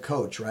of what's a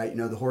coach, right?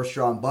 The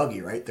horse-drawn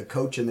buggy, right? The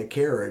coach in the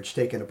carriage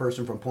taking a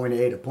person from point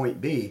A to point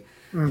B.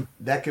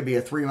 That could be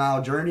a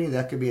 3-mile journey.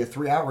 That could be a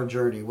 3-hour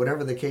journey,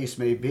 whatever the case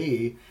may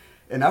be.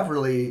 And I've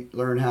really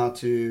learned how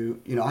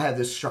to, I have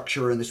this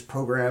structure and this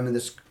program and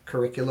this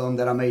curriculum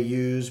that I may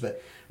use,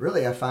 but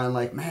really I find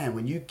man,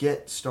 when you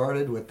get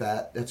started with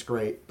that, that's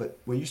great. But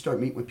when you start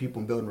meeting with people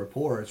and building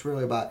rapport, it's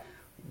really about,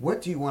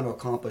 what do you want to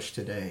accomplish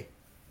today?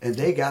 And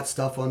they got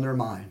stuff on their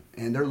mind,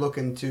 and they're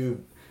looking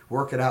to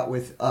work it out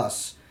with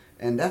us.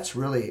 And that's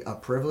really a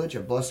privilege, a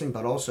blessing,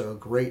 but also a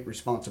great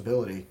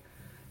responsibility.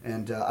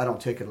 And I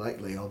don't take it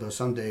lightly, although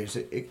some days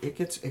it can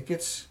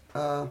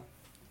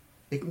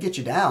get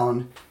you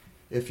down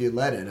if you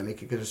let it. I mean,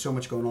 because there's so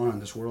much going on in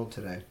this world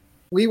today.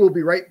 We will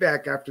be right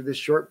back after this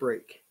short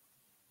break.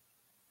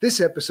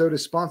 This episode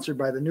is sponsored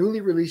by the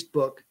newly released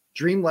book,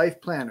 Dream Life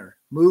Planner,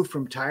 Move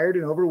from Tired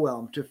and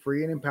Overwhelmed to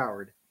Free and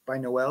Empowered, by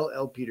Noelle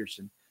L.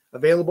 Peterson,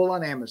 available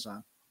on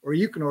Amazon, or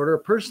you can order a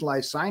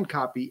personalized signed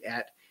copy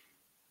at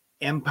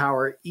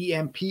Empower,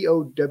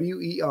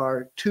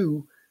 EMPOWER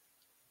 2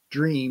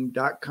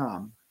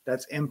 dream.com.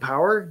 That's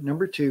Empower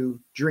 2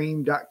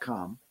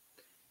 dream.com.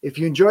 If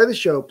you enjoy the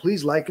show,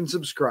 please like and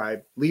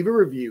subscribe, leave a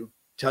review,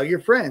 tell your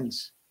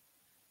friends.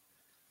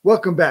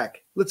 Welcome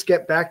back. Let's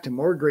get back to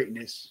more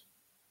greatness.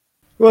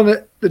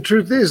 Well, the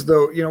truth is,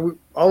 though,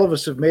 all of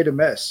us have made a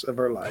mess of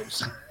our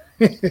lives.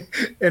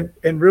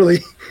 and really,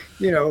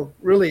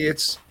 really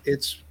it's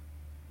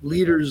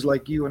leaders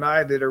like you and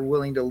I that are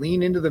willing to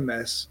lean into the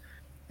mess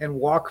and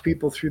walk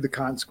people through the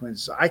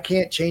consequences. I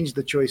can't change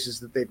the choices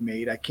that they've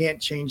made. I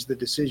can't change the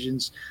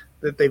decisions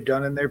that they've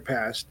done in their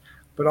past.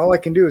 But all I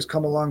can do is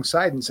come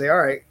alongside and say,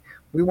 all right,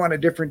 we want a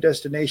different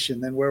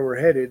destination than where we're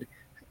headed.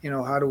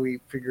 how do we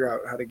figure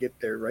out how to get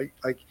there, right?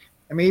 Like,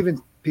 I mean,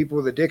 even people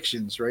with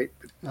addictions, right?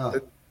 Oh,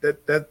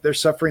 That they're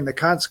suffering the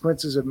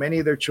consequences of many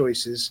of their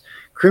choices.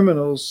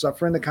 Criminals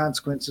suffering the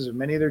consequences of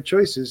many of their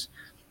choices,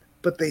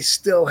 but they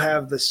still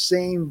have the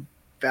same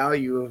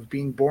value of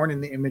being born in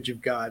the image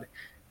of God.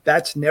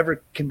 That's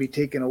never can be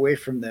taken away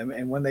from them.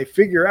 And when they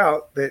figure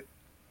out that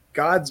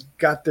God's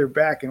got their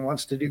back and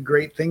wants to do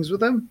great things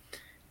with them,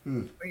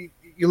 hmm.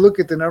 you look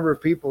at the number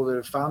of people that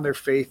have found their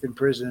faith in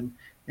prison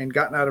and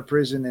gotten out of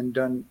prison and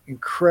done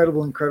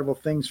incredible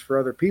things for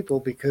other people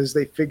because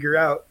they figure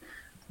out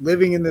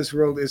living in this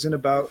world isn't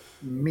about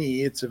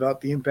me. It's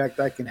about the impact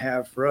I can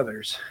have for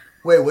others.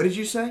 Wait, what did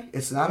you say?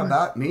 It's not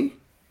about me?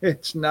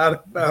 It's not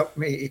about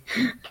me.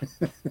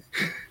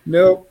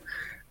 Nope.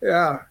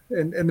 Yeah.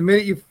 And the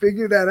minute you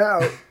figure that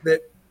out,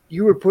 that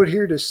you were put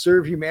here to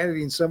serve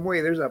humanity in some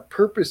way, there's a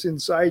purpose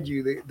inside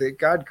you that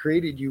God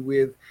created you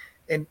with.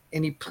 And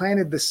he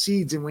planted the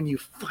seeds. And when you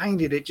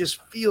find it, it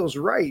just feels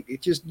right.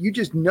 You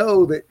just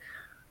know that,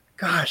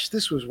 gosh,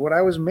 this was what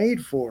I was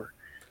made for.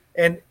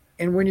 And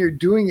when you're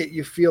doing it,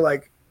 you feel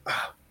like,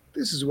 oh,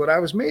 this is what I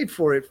was made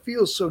for. It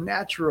feels so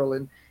natural.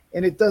 And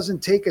it doesn't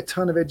take a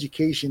ton of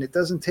education. It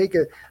doesn't take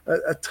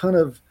a ton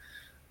of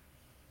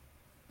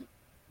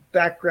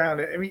background.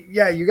 I mean,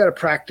 yeah, you got to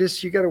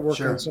practice. You got to work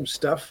Sure. on some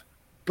stuff,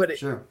 but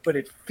Sure.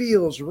 it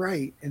feels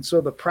right. And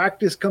so the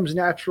practice comes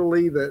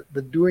naturally. The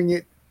doing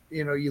it,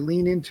 you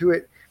lean into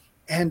it,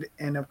 and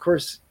of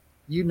course,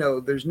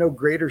 there's no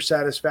greater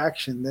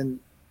satisfaction than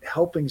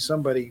helping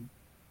somebody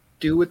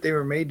do what they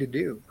were made to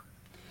do.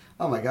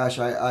 Oh my gosh,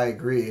 I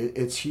agree.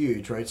 It's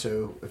huge, right?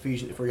 So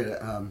Ephesians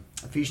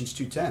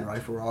 2:10,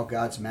 right? For we're all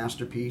God's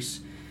masterpiece,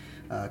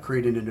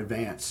 created in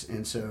advance,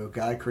 and so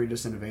God created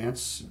us in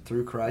advance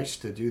through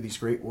Christ to do these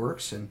great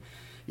works. And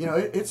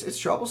it's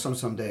troublesome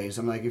some days.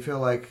 I'm like, you feel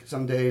like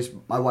some days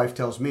my wife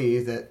tells me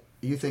that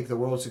you think the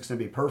world's just going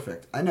to be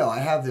perfect. I know I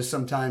have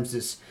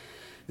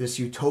this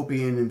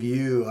utopian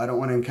view. I don't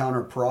want to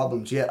encounter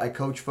problems, yet I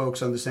coach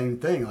folks on the same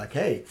thing. Like,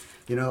 hey,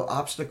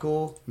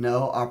 obstacle,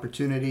 no;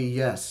 opportunity,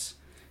 yes.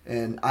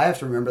 And I have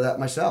to remember that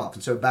myself.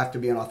 And so back to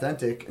being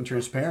authentic and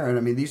transparent.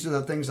 I mean, these are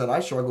the things that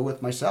I struggle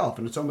with myself.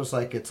 And it's almost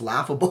like it's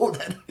laughable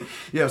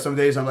that, some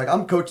days I'm like,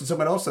 I'm coaching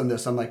someone else on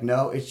this. I'm like,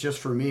 no, it's just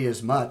for me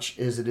as much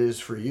as it is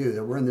for you.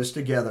 That we're in this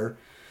together.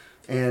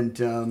 And,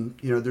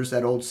 there's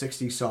that old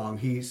 60s song,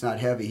 he's not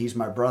heavy, he's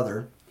my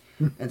brother.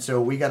 And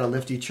so we got to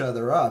lift each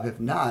other up. If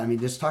not, I mean,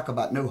 just talk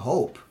about no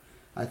hope.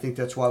 I think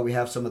that's why we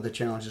have some of the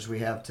challenges we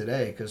have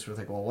today, because we're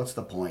like, well, what's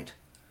the point?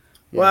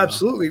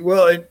 Absolutely.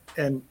 Well,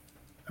 and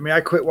I mean,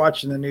 I quit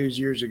watching the news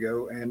years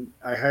ago, and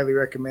I highly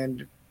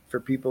recommend for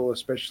people,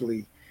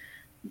 especially,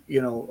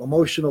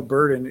 emotional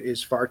burden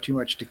is far too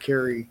much to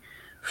carry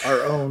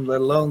our own, let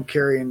alone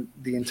carrying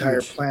the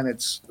entire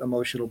planet's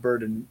emotional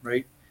burden,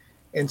 right?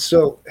 And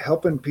so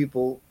helping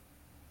people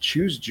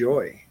choose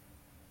joy,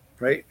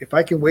 right? If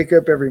I can wake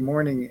up every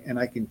morning and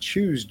I can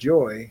choose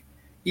joy,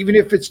 even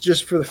if it's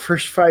just for the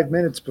first 5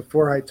 minutes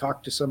before I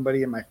talk to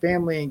somebody in my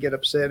family and get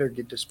upset or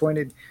get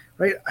disappointed,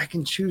 right? I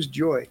can choose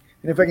joy.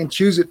 And if I can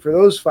choose it for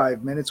those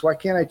 5 minutes, why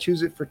can't I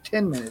choose it for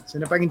 10 minutes?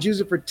 And if I can choose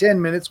it for 10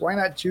 minutes, why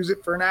not choose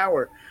it for an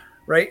hour,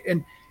 right?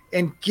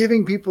 And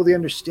giving people the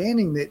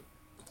understanding that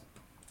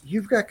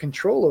you've got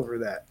control over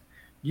that.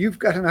 You've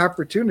got an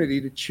opportunity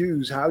to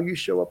choose how you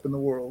show up in the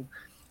world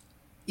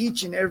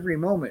each and every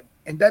moment.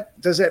 And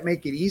does that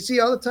make it easy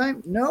all the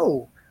time?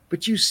 No,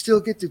 but you still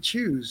get to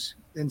choose.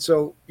 And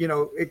so,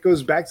 it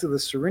goes back to the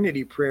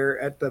serenity prayer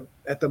at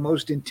the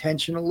most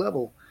intentional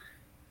level,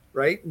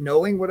 right?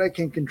 Knowing what I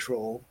can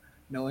control,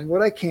 knowing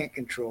what I can't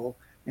control,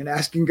 and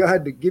asking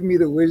God to give me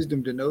the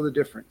wisdom to know the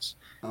difference.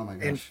 Oh my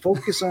gosh. And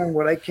focus on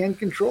what I can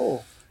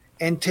control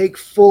and take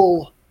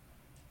full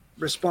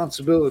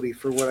responsibility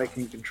for what I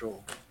can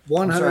control.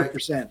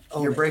 100%.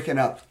 You're breaking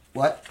up.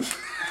 What?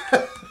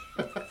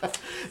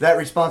 That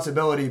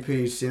responsibility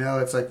piece,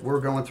 it's like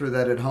we're going through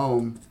that at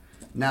home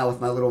now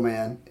with my little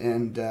man.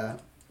 And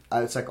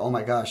it's like, oh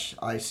my gosh,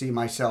 I see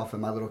myself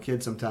and my little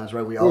kid sometimes,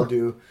 right? We all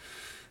do.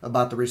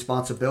 About the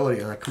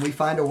responsibility. Like, can we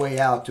find a way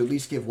out to at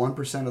least give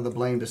 1% of the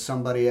blame to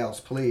somebody else,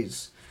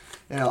 please?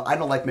 I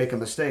don't like making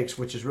mistakes,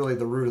 which is really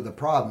the root of the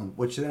problem,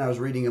 which then I was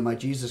reading in my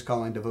Jesus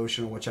Calling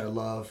devotional, which I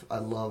love. I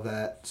love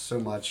that so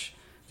much.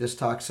 Just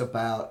talks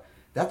about,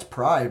 that's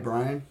pride,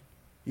 Brian.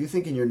 You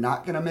thinking you're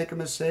not going to make a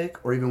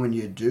mistake, or even when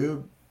you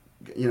do,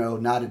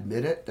 not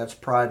admit it, that's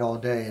pride all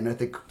day. And I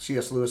think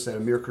C.S. Lewis said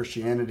in Mere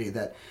Christianity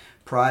that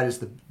pride is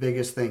the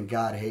biggest thing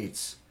God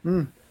hates.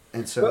 And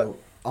so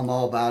I'm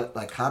all about it,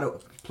 like,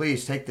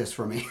 please take this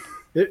from me.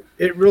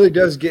 It really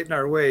does get in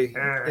our way,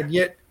 and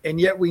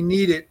yet we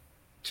need it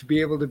to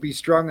be able to be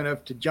strong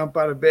enough to jump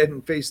out of bed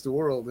and face the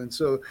world. And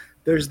so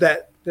there's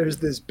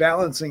this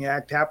balancing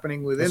act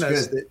happening within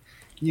us that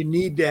you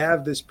need to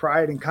have this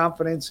pride and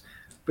confidence,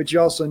 but you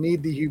also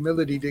need the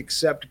humility to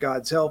accept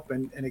God's help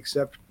and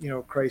accept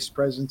Christ's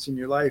presence in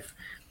your life.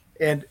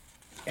 And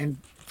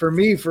for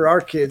me, for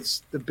our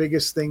kids, the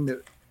biggest thing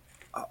that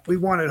we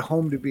wanted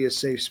home to be a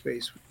safe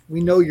space.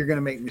 We know you're going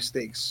to make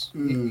mistakes.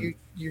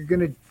 You're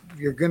going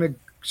to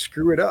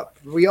screw it up.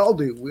 We all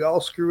do. We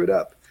all screw it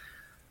up.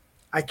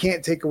 I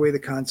can't take away the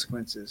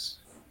consequences,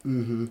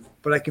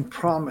 but I can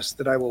promise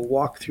that I will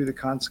walk through the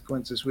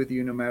consequences with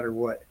you no matter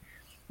what.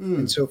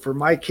 And so for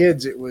my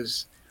kids, it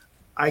was,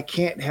 I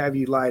can't have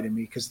you lie to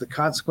me, because the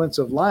consequence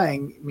of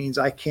lying means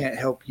I can't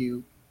help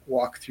you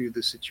walk through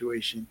the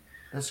situation.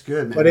 That's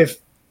good, man.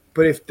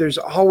 But if there's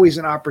always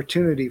an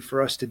opportunity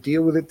for us to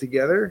deal with it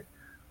together,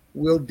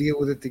 we'll deal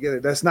with it together.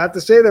 That's not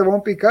to say there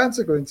won't be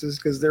consequences,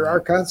 because there are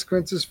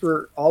consequences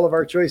for all of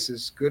our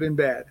choices, good and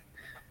bad.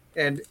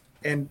 And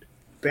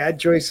bad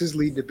choices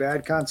lead to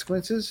bad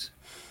consequences.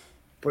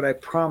 But I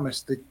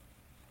promise that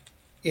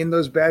in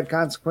those bad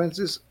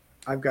consequences,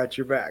 I've got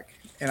your back,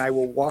 and I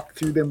will walk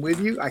through them with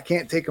you. I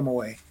can't take them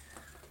away.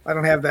 I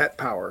don't have that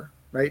power,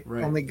 right?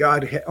 Only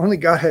God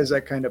has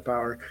that kind of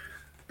power.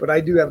 But I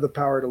do have the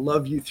power to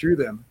love you through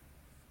them.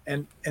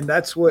 And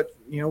that's what,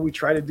 we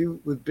try to do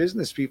with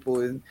business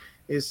people, and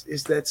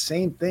is that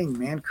same thing,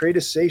 man. Create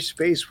a safe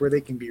space where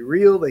they can be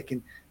real, they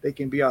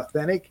can be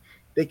authentic,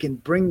 they can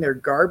bring their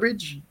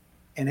garbage,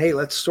 and hey,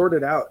 let's sort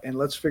it out, and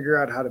let's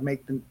figure out how to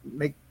make the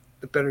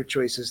better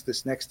choices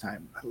this next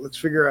time. Let's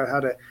figure out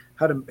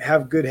how to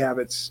have good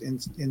habits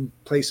in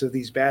place of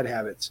these bad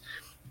habits.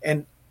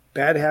 And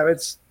bad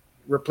habits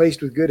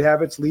replaced with good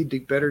habits lead to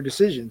better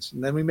decisions.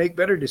 And then we make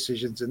better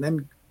decisions. And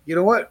then, you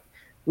know what?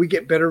 We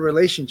get better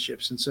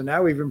relationships. And so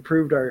now we've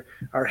improved our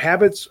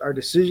habits, our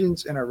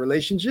decisions, and our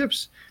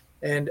relationships.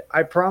 And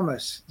I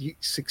promise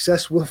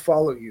success will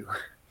follow you.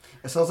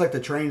 It sounds like the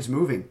train's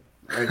moving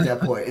right at that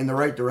point in the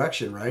right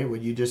direction, right?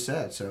 What you just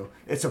said. So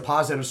it's a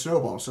positive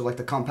snowball. So like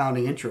the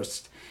compounding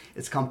interest,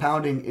 it's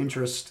compounding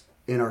interest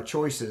in our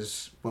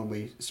choices when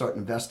we start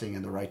investing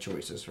in the right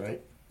choices, right?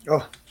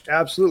 Oh,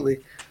 absolutely.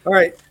 All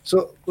right.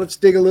 So let's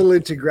dig a little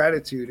into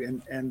gratitude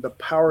and the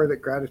power that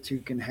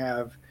gratitude can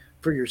have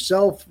for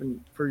yourself and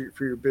for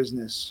your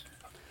business.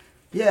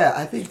 Yeah,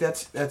 I think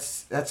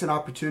that's an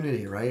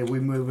opportunity, right? We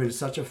move into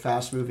such a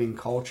fast-moving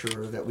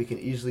culture that we can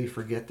easily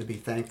forget to be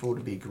thankful,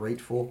 to be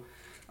grateful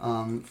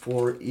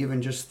for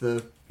even just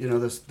the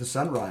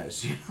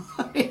sunrise.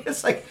 I mean,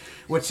 it's like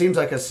what seems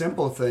like a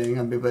simple thing.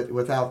 I mean, but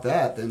without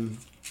that, then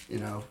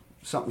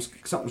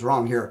something's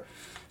wrong here.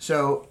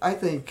 So I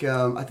think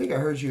I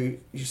heard you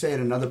say in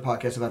another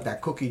podcast about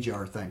that cookie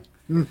jar thing.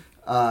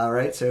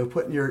 Right, so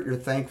putting your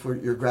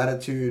your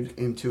gratitude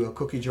into a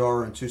cookie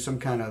jar, into some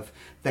kind of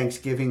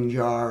Thanksgiving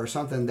jar or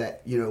something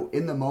that,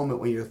 in the moment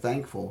when you're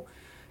thankful,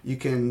 you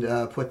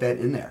can put that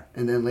in there.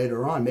 And then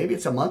later on, maybe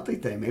it's a monthly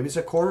thing, maybe it's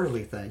a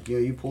quarterly thing.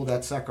 You pull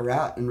that sucker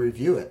out and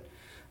review it.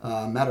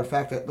 Matter of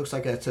fact, that looks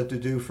like that's a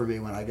to-do for me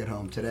when I get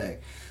home today.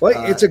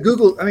 Well, it's a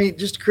Google,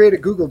 just create a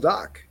Google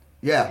Doc.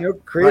 Yeah.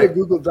 Create a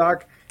Google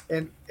Doc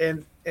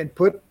and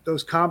put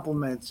those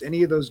compliments,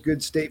 any of those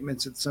good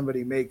statements that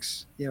somebody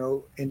makes,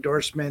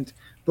 endorsement,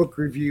 book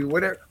review,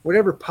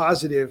 whatever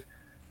positive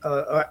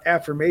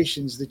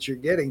affirmations that you're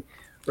getting,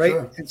 right?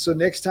 Sure. And so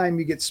next time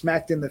you get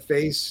smacked in the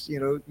face,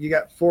 you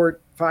got 4,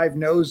 5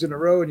 no's in a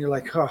row, and you're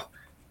like, oh,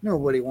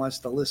 nobody wants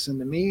to listen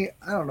to me.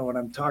 I don't know what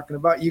I'm talking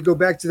about. You go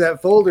back to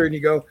that folder and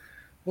you go,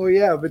 well,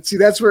 yeah, but see,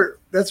 that's where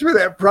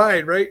that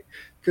pride, right?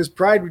 Because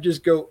pride would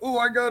just go, oh,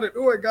 I got it.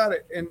 Oh, I got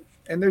it.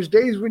 And there's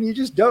days when you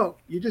just don't.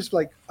 You just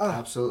like, oh,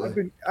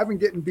 absolutely. I've been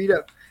getting beat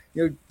up.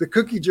 The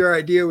cookie jar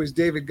idea was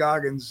David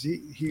Goggins.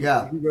 He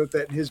wrote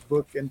that in his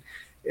book,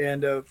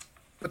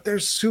 but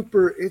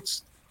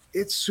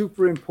it's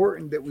super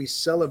important that we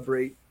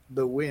celebrate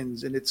the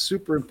wins, and it's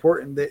super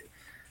important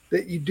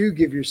that you do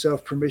give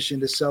yourself permission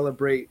to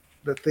celebrate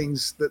the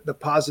things, the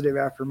positive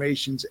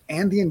affirmations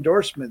and the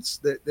endorsements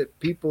that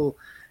people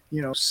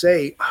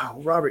say,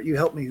 oh, Robert, you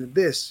helped me with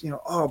this,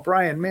 oh,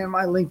 Brian, man,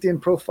 my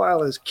LinkedIn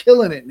profile is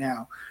killing it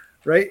now.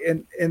 Right.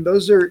 And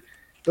those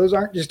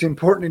aren't just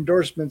important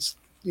endorsements,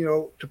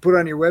 to put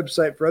on your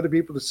website for other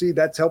people to see.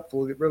 That's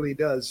helpful. It really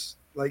does.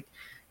 Like,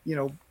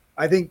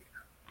 I think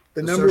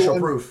the number social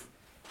one proof,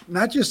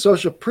 not just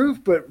social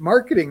proof, but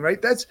marketing,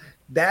 right?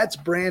 That's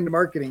brand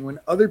marketing. When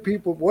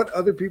what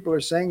other people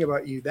are saying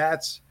about you,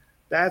 that's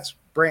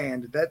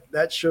brand.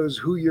 That shows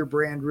who your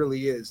brand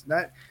really is.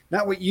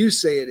 Not what you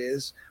say it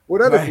is,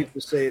 what other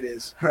people say it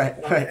is. Right.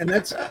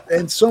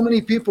 And so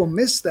many people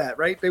miss that,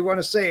 right? They want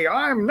to say,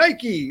 I'm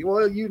Nike.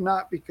 Well, you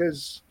not,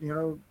 because,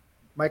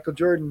 Michael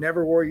Jordan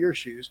never wore your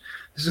shoes.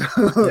 So,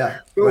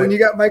 but when you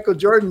got Michael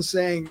Jordan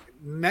saying,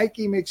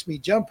 Nike makes me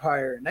jump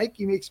higher,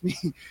 Nike makes me,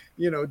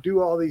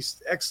 do all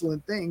these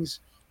excellent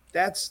things,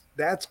 that's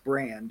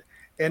brand.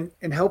 And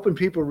helping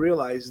people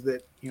realize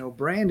that,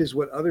 brand is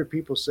what other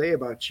people say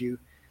about you.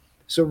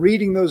 So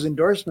reading those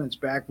endorsements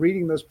back,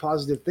 reading those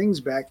positive things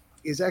back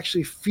is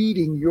actually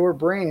feeding your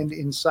brand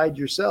inside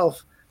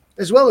yourself,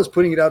 as well as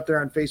putting it out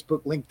there on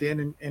Facebook,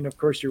 LinkedIn, and of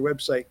course your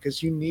website,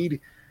 because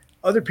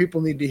other people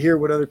need to hear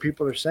what other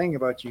people are saying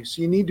about you.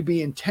 So you need to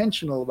be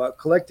intentional about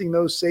collecting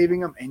those, saving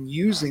them, and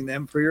using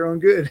them for your own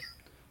good.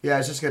 Yeah, I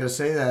was just going to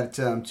say that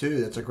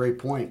too. That's a great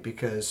point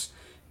because,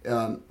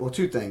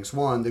 two things.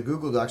 One, the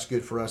Google Doc's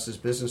good for us as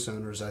business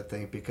owners, I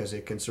think, because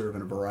it can serve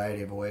in a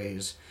variety of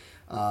ways.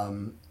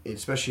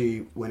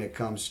 especially when it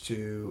comes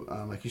to,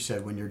 like you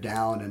said, when you're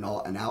down and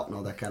out and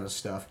all that kind of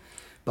stuff.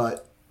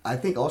 But I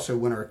think also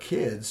when our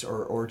kids,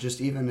 or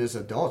just even as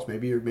adults,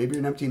 maybe you're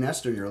an empty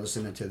nester, you're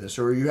listening to this,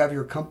 or you have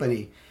your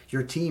company,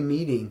 your team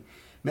meeting,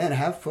 man,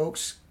 have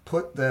folks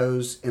put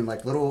those in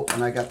like little,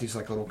 and I got these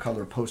like little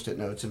color Post-it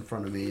notes in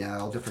front of me,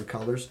 all different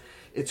colors.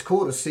 It's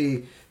cool to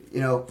see,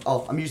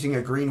 I'm using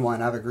a green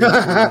one. I have a green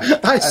one.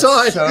 I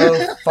saw it.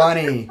 So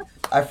funny.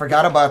 I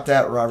forgot about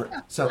that, Robert.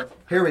 So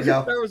here we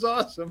go. That was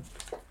awesome.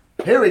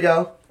 Here we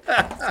go.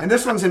 And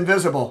this one's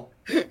invisible.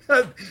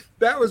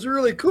 That was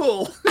really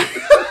cool.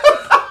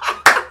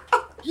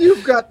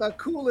 You've got the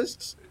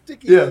coolest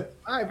sticky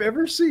I've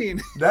ever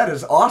seen. That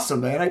is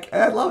awesome, man.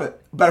 I love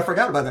it. But I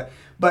forgot about that.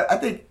 But I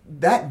think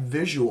that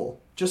visual,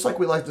 just like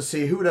we like to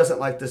see, who doesn't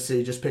like to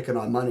see, just picking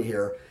on money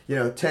here,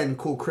 10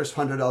 cool, crisp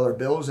 $100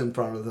 bills in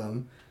front of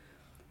them.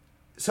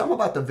 Something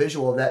about the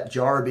visual of that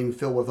jar being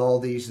filled with all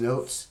these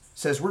notes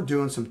says we're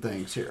doing some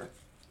things here.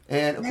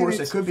 And, of course,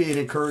 it could be an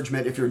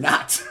encouragement if you're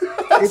not.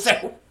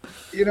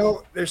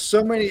 There's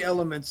so many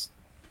elements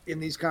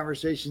in these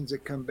conversations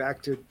that come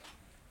back to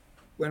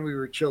when we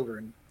were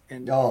children.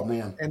 And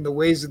and the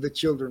ways of the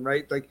children,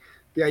 right? Like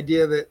the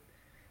idea that,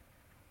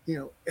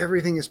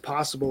 everything is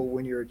possible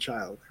when you're a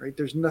child, right?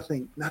 There's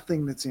nothing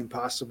that's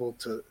impossible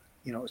to,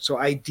 so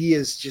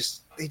ideas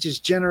they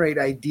just generate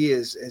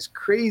ideas as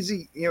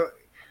crazy,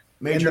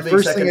 Major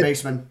league second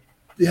baseman.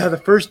 Yeah, the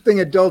first thing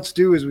adults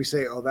do is we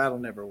say, "Oh, that'll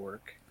never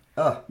work."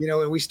 Oh.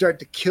 And we start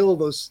to kill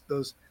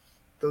those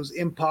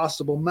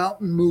impossible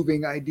mountain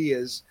moving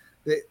ideas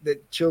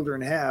that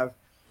children have,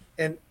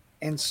 and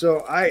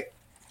so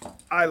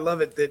I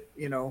love it that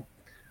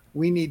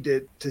we need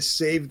to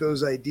save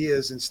those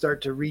ideas and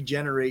start to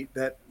regenerate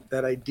that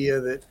idea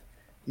that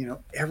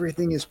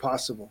everything is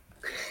possible.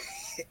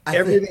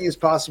 Everything is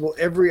possible.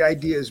 Every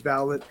idea is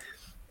valid,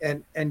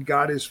 and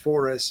God is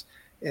for us,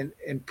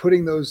 and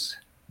putting those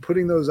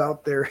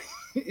out there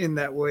in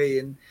that way,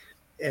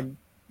 and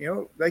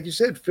like you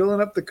said,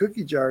 filling up the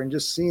cookie jar and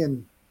just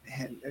seeing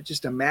and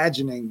just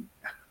imagining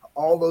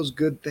all those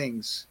good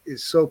things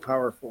is so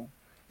powerful.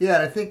 Yeah,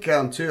 and I think,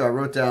 too, I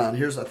wrote down,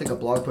 here's, I think, a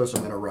blog post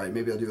I'm going to write.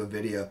 Maybe I'll do a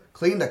video.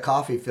 Clean the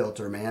coffee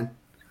filter, man.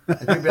 I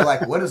think they'd be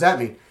like, what does that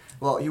mean?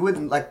 Well, you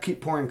wouldn't,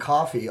 keep pouring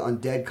coffee on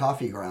dead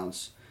coffee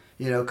grounds.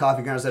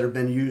 Coffee grounds that have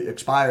been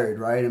expired,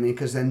 right? I mean,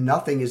 because then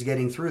nothing is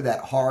getting through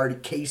that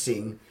hard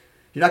casing.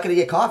 You're not going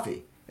to get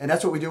coffee. And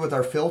that's what we do with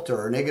our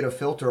filter, our negative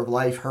filter of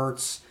life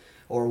hurts,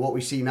 or what we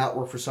see not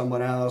work for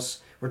someone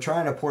else. We're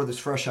trying to pour this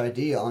fresh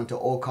idea onto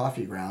old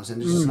coffee grounds,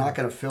 and it's just not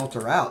going to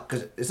filter out,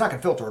 because it's not going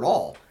to filter at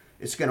all.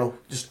 It's going to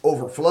just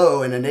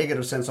overflow in a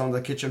negative sense on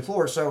the kitchen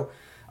floor. So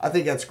I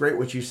think that's great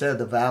what you said,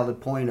 the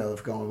valid point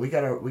of going, we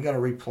got to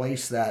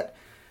replace that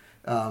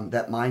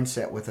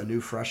mindset with a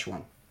new, fresh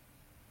one.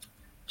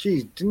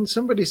 Geez, didn't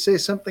somebody say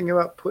something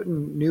about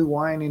putting new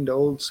wine into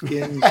old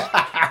skins?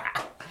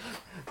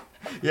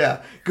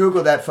 Yeah,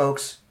 Google that,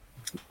 folks.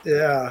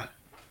 Yeah.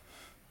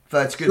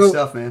 That's good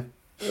stuff, man.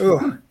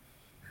 Oh.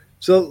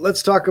 So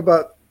let's talk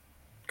about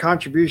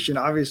contribution.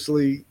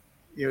 Obviously,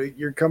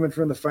 you're coming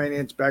from the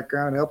finance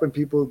background, helping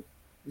people,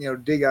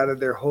 dig out of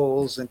their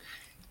holes, and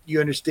you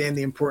understand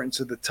the importance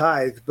of the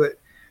tithe. But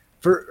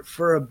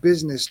for a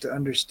business to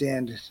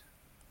understand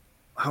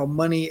how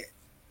money's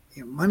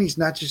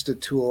not just a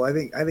tool. I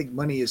think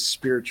money is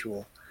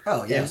spiritual.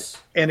 Oh,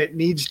 yes. And it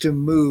needs to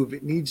move.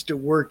 It needs to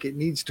work. It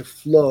needs to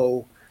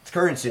flow. It's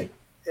currency.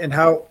 And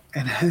how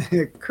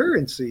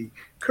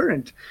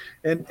current,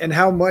 and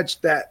how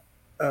much that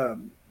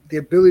the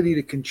ability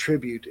to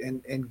contribute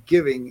and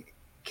giving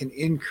can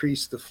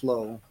increase the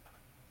flow.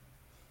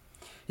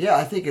 Yeah,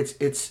 I think it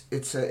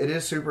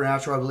is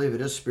supernatural. I believe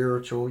it is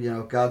spiritual.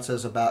 God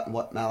says about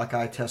what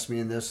Malachi, test me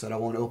in this, that I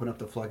won't open up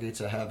the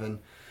floodgates of heaven,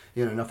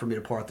 enough for me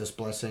to pour out this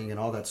blessing and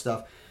all that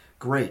stuff.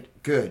 Great,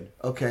 good,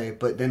 okay.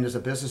 But then as a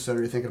business owner,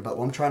 you're thinking about,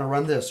 well, I'm trying to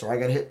run this, or I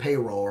got to hit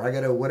payroll, or I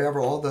got to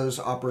whatever, all those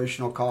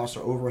operational costs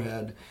or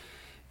overhead.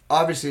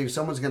 Obviously, if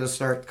someone's going to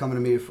start coming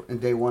to me in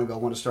day one and go, I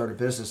want to start a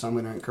business, I'm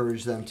going to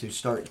encourage them to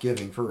start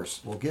giving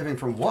first. Well, giving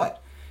from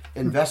what?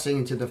 Investing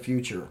into the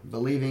future,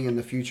 believing in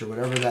the future,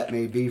 whatever that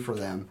may be for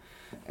them.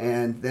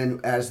 And then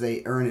as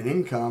they earn an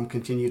income,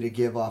 continue to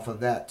give off of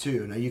that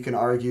too. Now, you can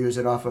argue, is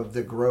it off of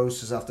the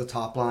gross, is off the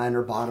top line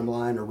or bottom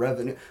line or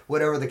revenue,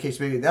 whatever the case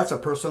may be. That's a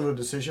personal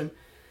decision.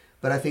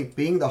 But I think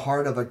being the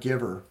heart of a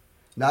giver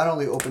not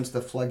only opens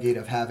the floodgate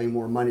of having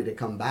more money to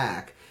come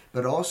back,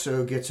 but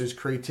also gets his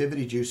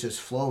creativity juices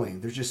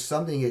flowing. There's just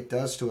something it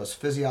does to us,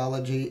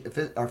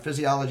 our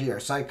physiology, our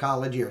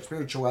psychology, our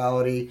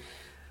spirituality.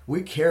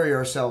 We carry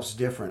ourselves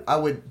different. I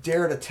would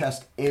dare to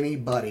test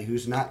anybody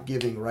who's not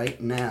giving right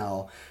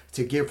now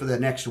to give for the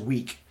next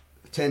week,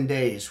 10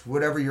 days,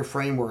 whatever your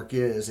framework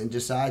is, and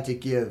decide to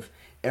give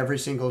every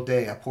single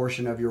day a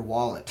portion of your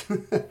wallet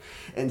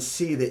and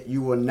see that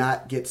you will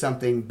not get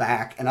something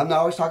back. And I'm not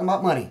always talking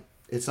about money.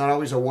 It's not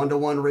always a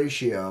 1-to-1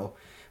 ratio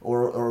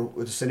or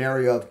the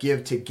scenario of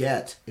give to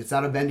get. It's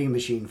not a vending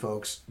machine,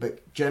 folks,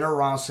 but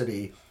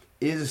generosity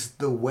is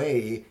the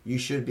way you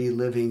should be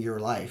living your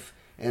life.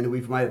 And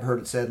we might have heard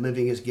it said,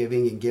 living is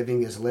giving and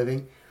giving is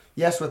living.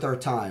 Yes, with our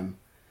time,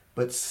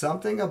 but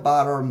something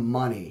about our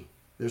money.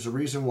 There's a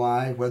reason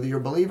why, whether you're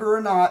a believer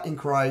or not in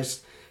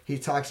Christ, he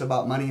talks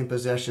about money and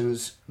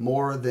possessions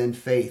more than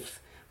faith,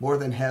 more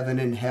than heaven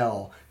and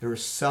hell. There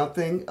is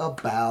something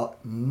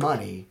about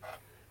money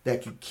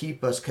that can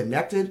keep us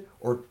connected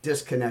or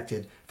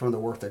disconnected from the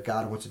work that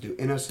God wants to do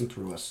in us and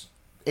through us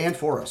and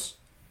for us.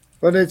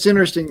 But it's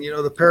interesting,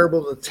 the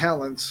parable of the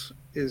talents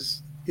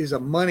is a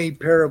money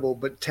parable,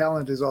 but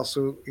talent is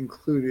also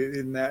included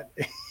in that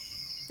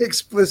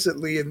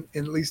explicitly,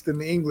 at least in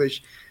the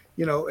English,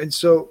 and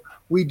so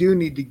we do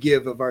need to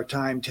give of our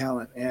time,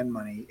 talent, and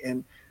money.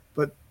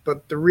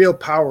 But the real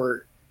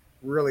power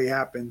really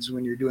happens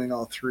when you're doing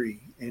all three,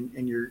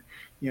 and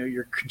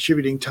you're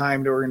contributing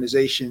time to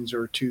organizations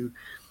or to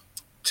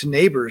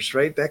neighbors,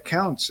 right? That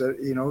counts.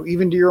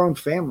 Even to your own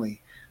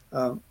family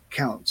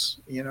counts.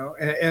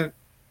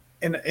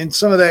 And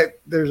some of that,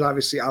 there's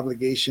obviously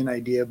obligation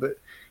idea, but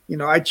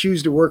I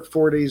choose to work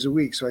 4 days a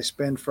week, so I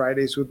spend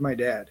Fridays with my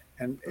dad,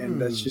 and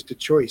that's just a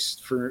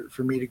choice for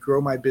me to grow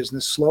my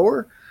business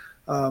slower.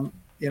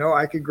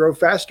 I could grow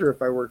faster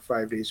if I work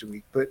 5 days a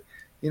week, but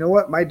you know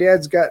what? My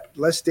dad's got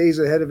less days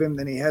ahead of him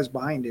than he has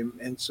behind him.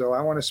 And so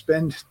I want to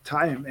spend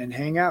time and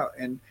hang out.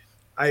 And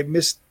I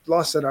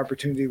lost that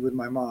opportunity with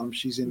my mom.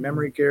 She's in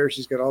memory care.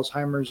 She's got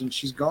Alzheimer's and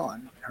she's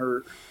gone.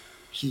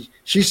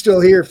 She's still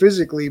here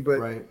physically, but,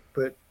 right.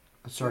 But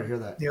I'm sorry to hear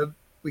that.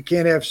 We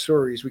can't have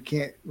stories. We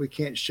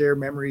can't share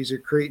memories or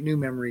create new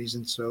memories.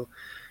 And so,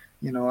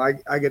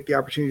 I get the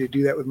opportunity to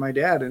do that with my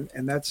dad.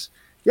 And that's,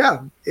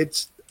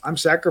 I'm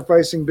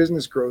sacrificing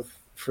business growth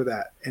for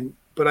that.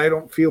 But I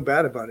don't feel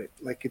bad about it.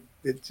 Like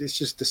it's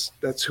just this,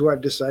 that's who I've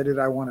decided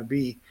I want to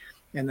be.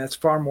 And that's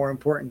far more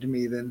important to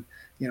me than,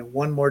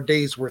 one more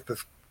day's worth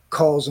of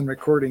calls and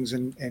recordings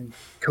and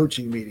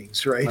coaching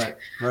meetings. Right.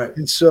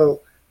 And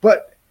so,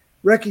 but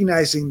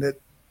recognizing that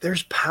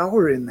there's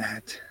power in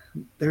that,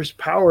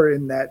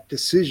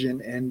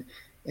 decision and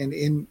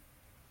in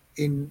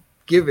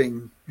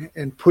giving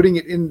and putting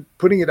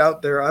it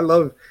out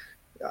there.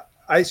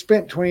 I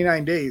spent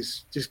 29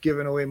 days just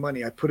giving away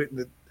money. I put it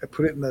in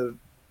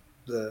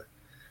the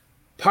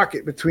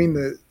pocket between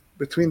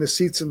the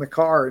seats in the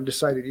car and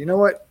decided, you know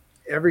what,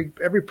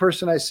 every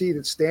person I see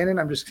that's standing,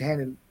 I'm just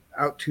handing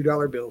out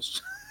 $2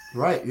 bills.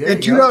 Right. Yeah,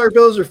 and $2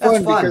 bills are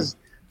fun because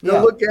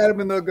they'll look at them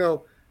and they'll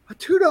go, a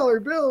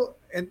 $2 bill.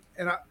 And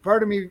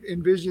part of me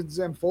envisions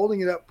them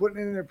folding it up, putting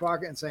it in their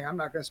pocket and saying, I'm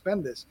not going to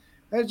spend this.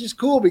 And it's just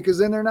cool because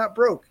then they're not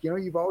broke.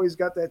 You've always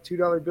got that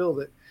 $2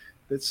 bill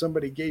that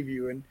somebody gave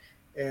you. And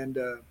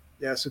so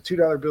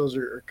 $2 bills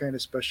are kind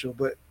of special,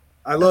 but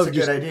I love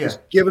just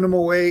giving them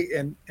away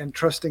and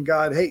trusting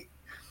God. Hey,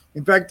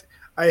 in fact,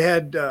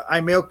 I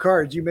mail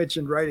cards. You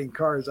mentioned writing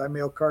cards. I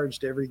mail cards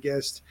to every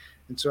guest.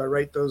 And so I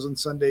write those on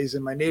Sundays.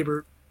 And my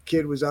neighbor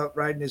kid was out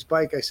riding his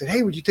bike. I said,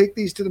 hey, would you take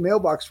these to the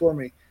mailbox for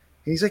me?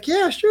 And he's like,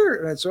 yeah,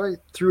 sure. And so I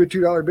threw a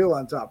 $2 bill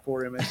on top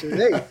for him. I said,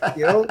 hey,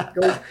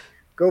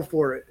 go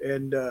for it.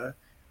 And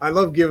I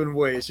love giving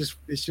away. It's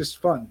just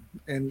fun.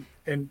 And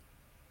I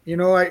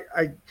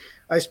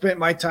spent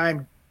my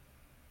time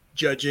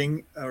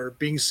judging or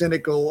being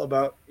cynical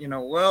about,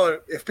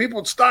 if people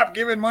would stop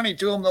giving money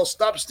to them, they'll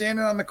stop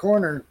standing on the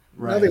corner.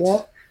 Right. No, they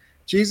won't.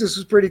 Jesus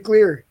was pretty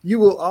clear. You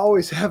will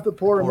always have the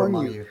poor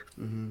among you.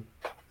 Mm-hmm.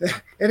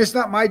 And it's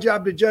not my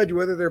job to judge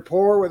whether they're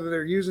poor, whether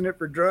they're using it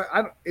for drugs.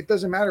 It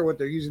doesn't matter what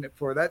they're using it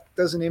for. That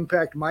doesn't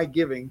impact my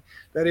giving.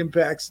 That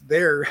impacts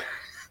their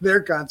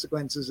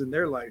consequences in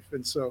their life.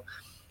 And so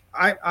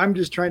I'm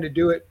just trying to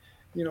do it,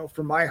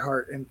 for my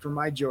heart and for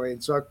my joy.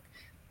 And so I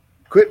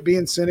quit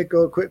being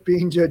cynical, quit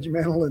being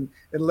judgmental and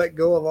let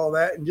go of all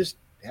that and just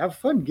have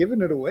fun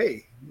giving it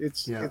away.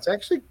 It's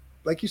actually,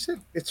 like you said,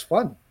 it's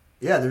fun.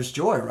 Yeah, there's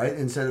joy, right?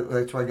 And so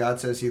that's why God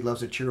says he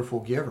loves a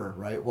cheerful giver,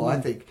 right? Well,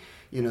 I think,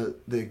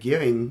 the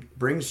giving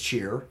brings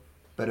cheer,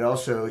 but it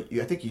also,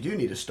 I think you do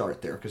need to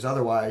start there because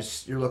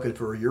otherwise you're looking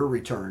for your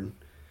return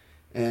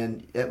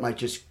and it might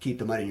just keep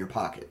the money in your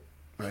pocket,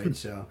 right?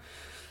 So,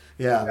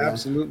 yeah.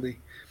 Absolutely.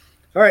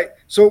 All right.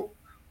 So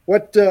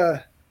what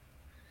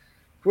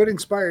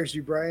inspires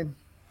you, Brian?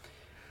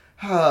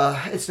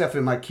 It's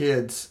definitely my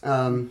kids.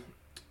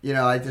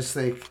 I just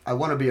think I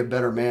want to be a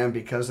better man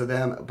because of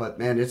them, but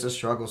man, it's a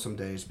struggle some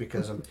days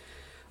because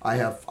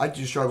I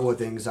do struggle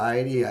with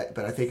anxiety,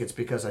 but I think it's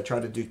because I try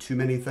to do too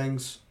many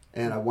things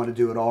and I want to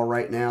do it all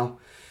right now.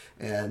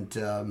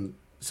 And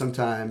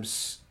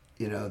sometimes,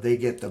 they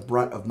get the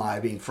brunt of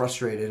my being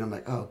frustrated. I'm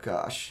like, oh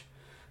gosh.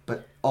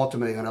 But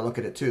ultimately, when I look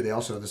at it too, they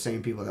also are the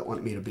same people that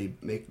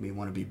make me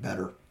want to be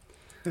better.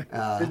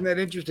 Isn't that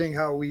interesting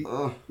how we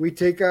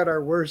take out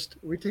our worst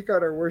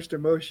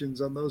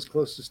emotions on those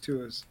closest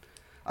to us?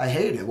 I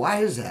hate it. Why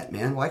is that,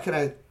 man? Why can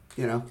I,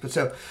 but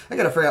so I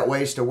got to figure out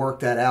ways to work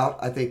that out.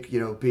 I think,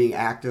 being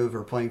active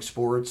or playing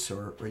sports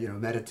or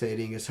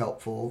meditating is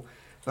helpful.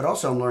 But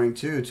also I'm learning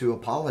too to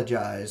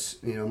apologize.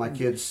 My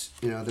kids,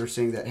 they're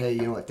saying that, hey,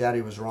 what,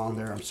 Daddy was wrong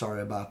there. I'm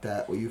sorry about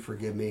that. Will you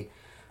forgive me?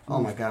 Oh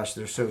my gosh,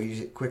 they're so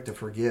quick to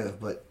forgive.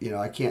 But,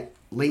 I can't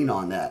lean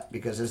on that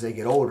because as they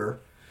get older,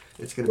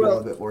 it's going to be a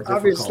little bit more difficult.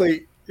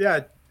 Obviously,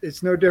 yeah,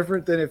 it's no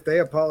different than if they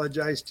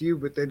apologize to you,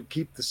 but then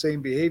keep the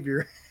same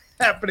behavior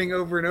happening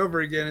over and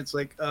over again. It's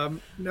like,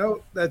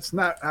 no, that's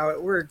not how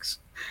it works.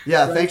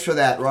 Yeah, right? Thanks for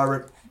that,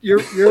 Robert. You're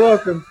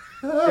welcome.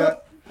 Yeah.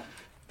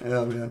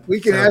 Oh, man.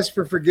 We can ask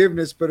for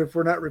forgiveness, but if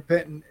we're not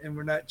repentant and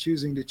we're not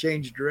choosing to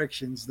change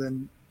directions,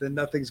 then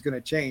nothing's going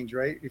to change,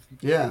 right? If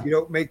you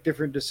don't make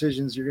different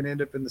decisions, you're going to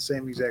end up in the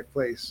same exact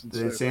place.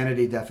 The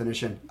insanity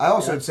definition. I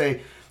also would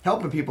say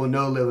helping people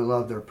know, live, and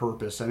love their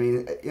purpose. I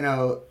mean,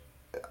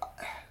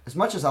 as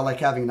much as I like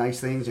having nice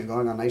things and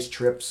going on nice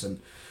trips, and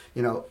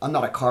I'm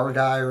not a car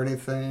guy or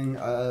anything.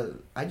 I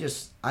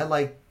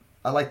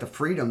like the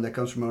freedom that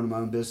comes from owning my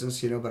own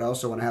business, but I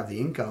also want to have the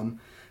income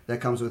that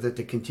comes with it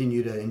to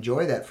continue to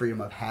enjoy that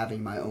freedom of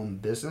having my own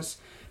business.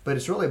 But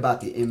it's really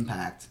about the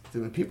impact.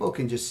 When people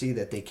can just see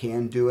that they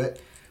can do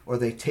it, or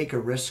they take a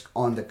risk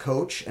on the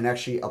coach and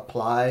actually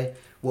apply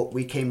what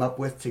we came up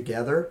with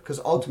together, because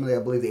ultimately I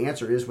believe the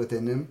answer is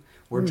within them.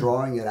 We're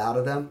drawing it out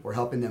of them. We're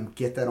helping them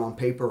get that on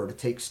paper or to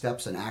take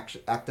steps and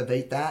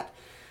activate that.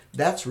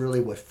 That's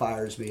really what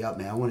fires me up,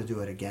 man. I want to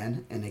do it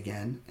again and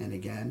again and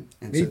again.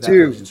 And me so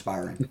too. That's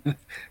inspiring.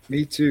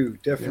 Me too.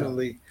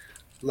 Definitely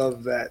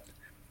love that.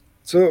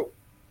 So,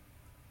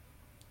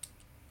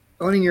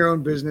 owning your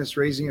own business,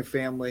 raising a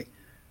family,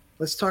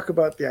 let's talk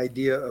about the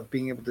idea of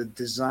being able to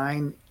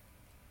design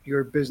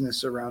your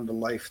business around the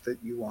life that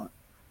you want.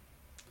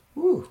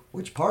 Ooh,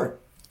 which part?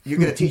 You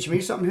going to teach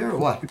me something here or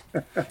what?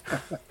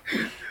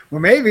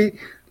 Well, maybe.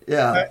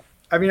 Yeah.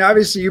 I mean,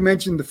 obviously you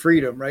mentioned the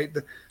freedom, right?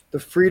 The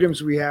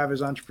freedoms we have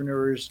as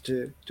entrepreneurs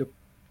to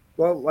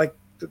like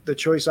the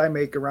choice I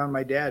make around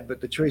my dad, but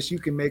the choice you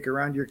can make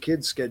around your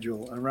kids'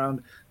 schedule,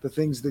 around the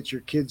things that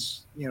your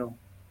kids,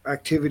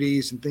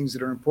 activities and things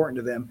that are important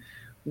to them.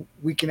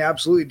 We can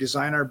absolutely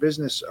design our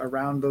business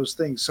around those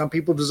things. Some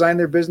people design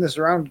their business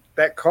around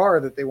that car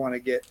that they want to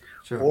get,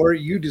 sure. Or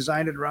you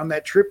design it around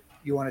that trip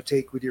you want to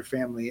take with your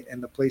family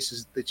and the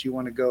places that you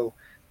want to go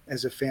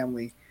as a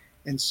family.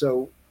 And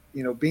so,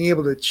 being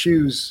able to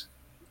choose,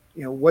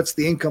 what's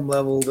the income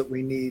level that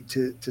we need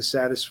to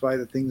satisfy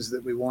the things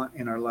that we want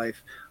in our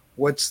life?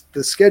 What's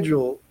the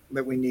schedule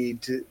that we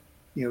need to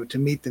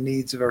meet the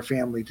needs of our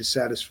family, to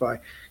satisfy,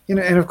 and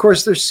of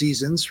course there's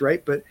seasons,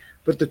 right? But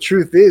the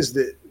truth is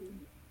that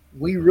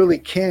we really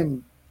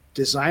can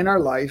design our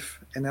life.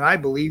 And then I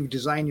believe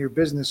design your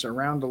business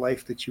around the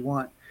life that you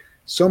want.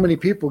 So many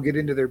people get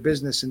into their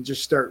business and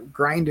just start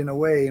grinding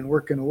away and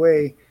working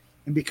away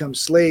and become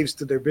slaves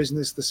to their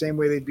business the same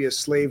way they'd be a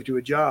slave to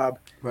a job,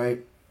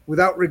 right?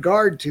 Without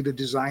regard to the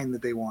design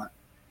that they want.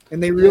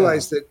 And they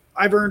realize that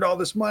I've earned all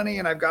this money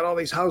and I've got all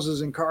these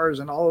houses and cars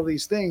and all of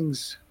these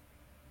things,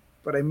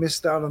 but I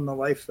missed out on the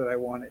life that I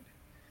wanted.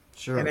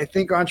 Sure. And I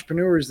think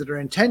entrepreneurs that are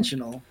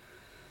intentional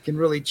can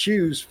really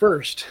choose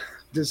first,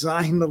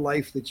 design the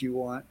life that you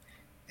want,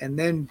 and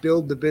then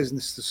build the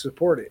business to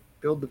support it,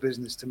 build the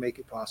business to make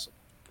it possible.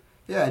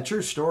 Yeah, a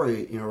true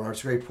story,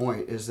 Art's a great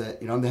point, is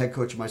that, I'm the head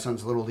coach of my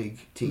son's Little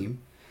League team.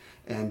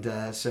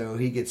 And so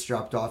he gets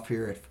dropped off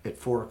here at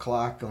 4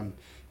 o'clock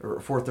or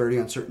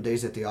 4:30 on certain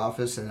days at the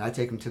office, and I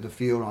take him to the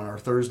field on our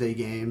Thursday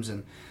games.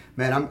 And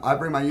man, I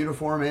bring my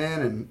uniform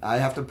in, and I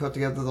have to put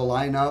together the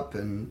lineup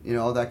and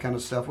all that kind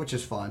of stuff, which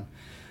is fun.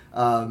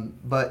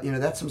 But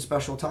that's some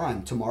special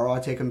time. Tomorrow I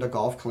take him to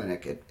golf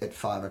clinic at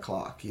 5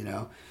 o'clock.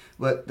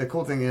 But the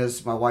cool thing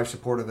is my wife's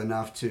supportive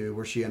enough to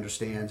where she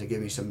understands and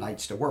give me some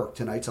nights to work.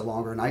 Tonight's a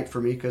longer night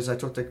for me because I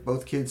took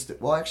both kids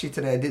actually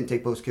today I didn't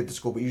take both kids to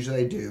school, but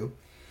usually I do.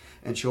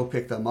 And she'll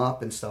pick them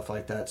up and stuff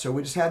like that. So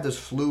we just had this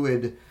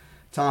fluid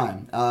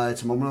time.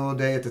 It's Memorial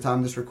Day at the time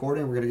of this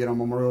recording. We're going to get on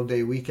Memorial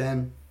Day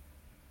weekend.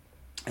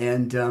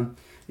 And,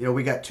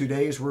 we got 2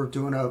 days.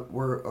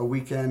 We're a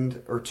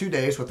weekend or 2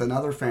 days with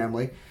another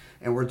family.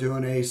 And we're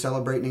doing a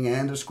celebrating the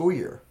end of school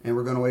year. And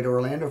we're going away to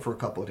Orlando for a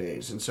couple of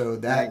days. And so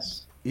that,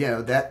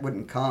 that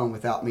wouldn't come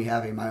without me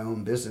having my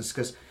own business.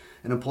 Because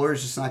an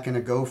employer's just not going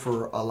to go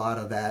for a lot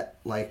of that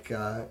like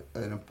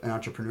an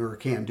entrepreneur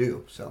can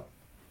do. So.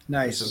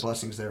 Nice. Some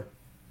blessings there.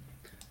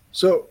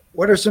 So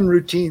what are some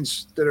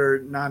routines that are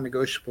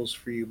non-negotiables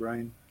for you,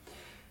 Brian?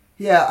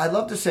 Yeah, I'd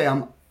love to say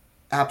I'm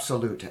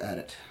absolute at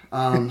it.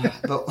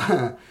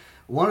 But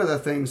one of the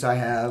things I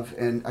have,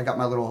 and I got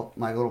my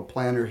little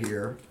planner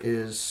here,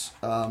 is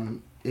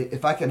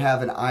if I can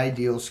have an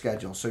ideal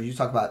schedule. So you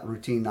talk about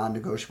routine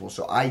non-negotiable.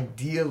 So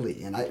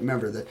ideally, and I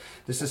remember that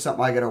this is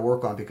something I got to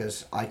work on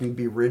because I can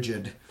be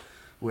rigid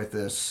with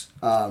this,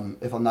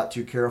 if I'm not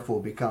too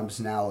careful, becomes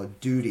now a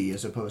duty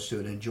as opposed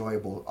to an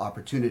enjoyable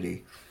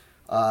opportunity,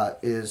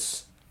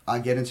 is I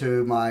get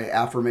into my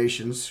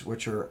affirmations,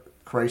 which are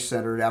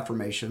Christ-centered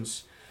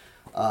affirmations,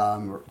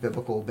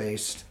 biblical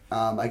based.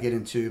 I get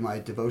into my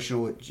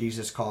devotional with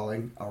Jesus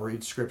Calling. I'll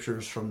read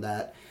scriptures from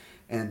that,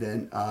 and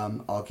then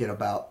I'll get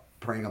about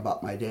praying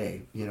about my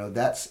day.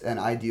 That's an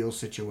ideal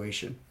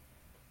situation.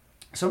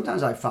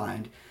 Sometimes I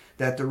find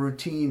that the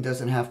routine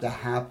doesn't have to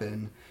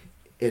happen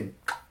in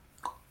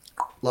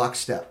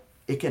lockstep.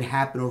 It can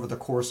happen over the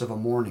course of a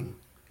morning.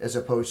 as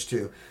opposed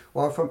to,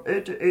 well, from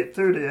 8 to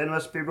 8:30, I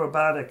must be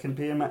robotic and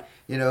be in my,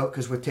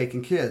 because with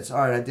taking kids. All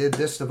right, I did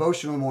this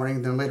devotional in the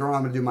morning, then later on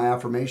I'm going to do my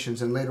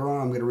affirmations, and later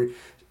on I'm going to read.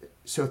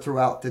 So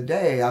throughout the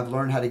day, I've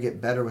learned how to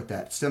get better with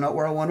that. Still not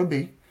where I want to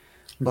be,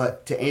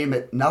 but to aim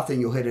at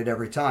nothing, you'll hit it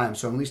every time.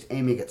 So I'm at least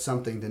aiming at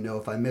something to know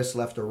if I miss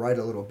left or right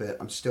a little bit,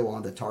 I'm still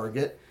on the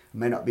target. It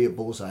may not be a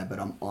bullseye, but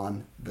I'm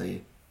on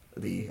the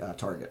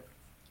target.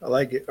 I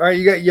like it. All right,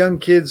 you got young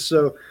kids.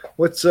 So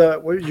what is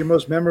your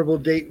most memorable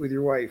date with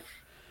your wife?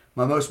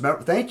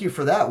 Thank you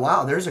for that.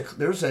 Wow, there's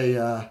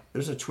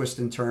a twist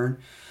and turn.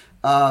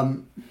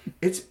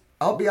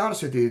 I'll be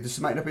honest with you. This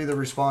might not be the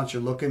response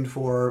you're looking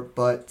for,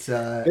 but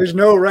there's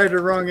no right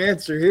or wrong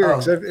answer here,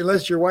 except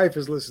unless your wife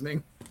is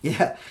listening.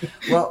 Yeah.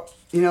 Well,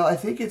 I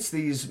think it's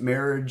these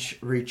marriage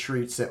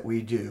retreats that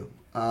we do.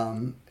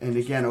 And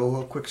again, a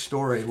little quick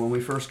story. When we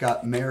first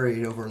got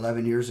married over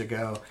 11 years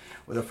ago,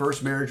 the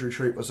first marriage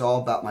retreat was all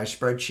about my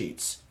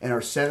spreadsheets and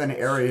our 7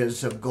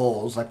 areas of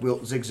goals, like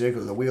Zig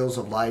Ziglar, the wheels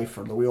of life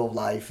or the wheel of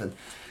life. And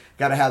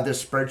got to have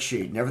this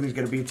spreadsheet and everything's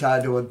going to be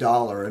tied to a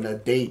dollar and a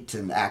date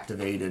and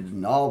activated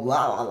and all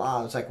blah, blah,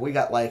 blah. It's like we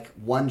got like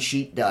one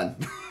sheet done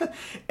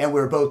and we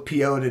were both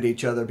PO'd at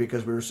each other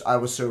because I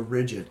was so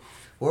rigid.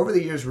 Well, over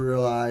the years, we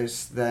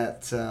realized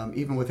that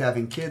even with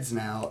having kids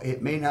now,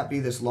 it may not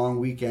be this long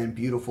weekend,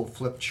 beautiful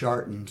flip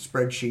chart and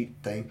spreadsheet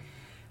thing.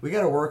 We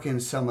got to work in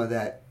some of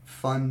that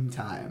fun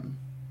time.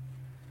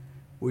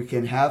 We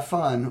can have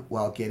fun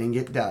while getting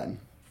it done.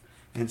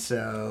 And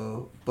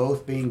so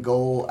both being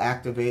goal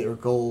activate or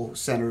goal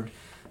centered,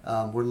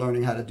 we're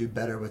learning how to do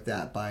better with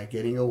that by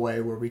getting away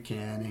where we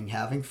can and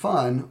having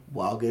fun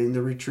while getting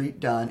the retreat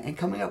done and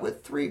coming up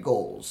with 3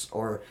 goals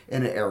or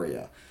in an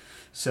area.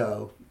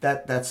 So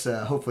that's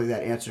hopefully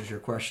that answers your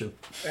question.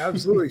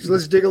 Absolutely. So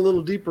let's dig a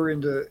little deeper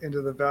into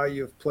the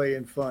value of play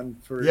and fun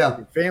for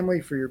your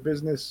family, for your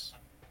business.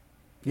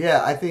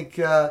 Yeah, I think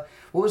what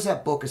was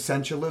that book,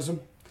 Essentialism,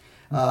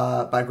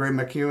 by Greg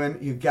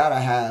McKeown? You've got to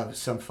have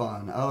some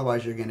fun,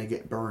 otherwise you're going to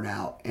get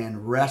burnout.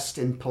 And rest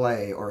and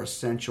play are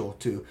essential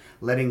to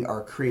letting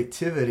our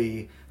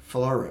creativity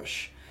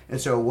flourish. And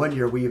so one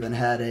year we even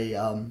had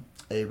a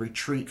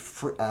retreat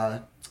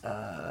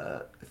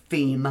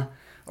theme.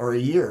 Or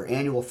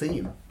annual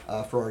theme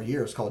for our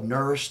year. It's called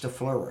Nourish to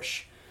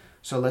Flourish.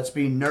 So let's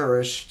be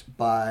nourished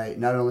by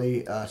not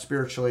only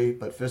spiritually,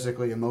 but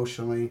physically,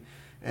 emotionally.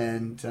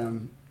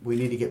 And we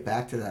need to get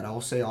back to that. I'll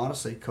say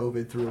honestly,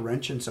 COVID threw a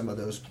wrench in some of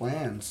those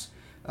plans.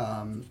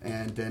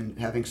 And then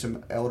having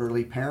some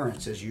elderly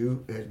parents, as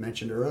you had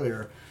mentioned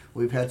earlier,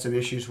 we've had some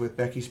issues with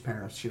Becky's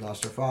parents. She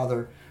lost her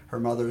father.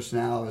 Her mother's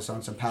now is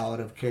on some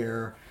palliative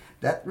care.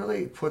 That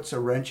really puts a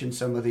wrench in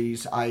some of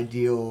these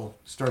ideal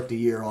start the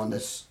year on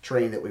this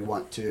train that we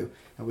want to.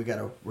 And we got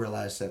to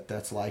realize that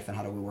that's life and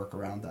how do we work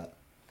around that.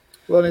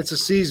 Well, and it's a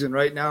season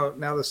right now.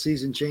 Now the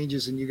season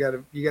changes and you got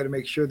to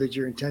make sure that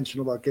you're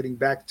intentional about getting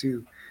back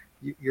to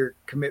your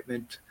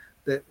commitment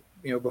that,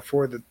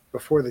 before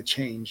the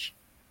change.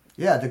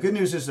 Yeah. The good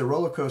news is the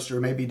roller coaster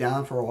may be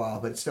down for a while,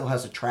 but it still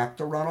has a track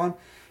to run on.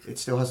 It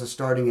still has a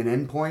starting and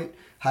end point.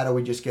 How do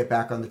we just get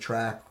back on the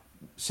track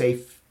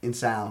safe and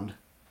sound?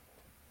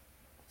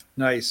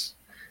 Nice.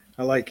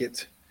 I like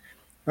it.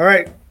 All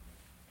right.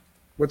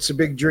 What's the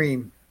big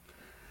dream?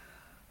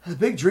 The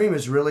big dream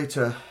is really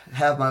to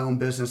have my own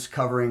business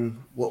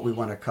covering what we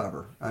want to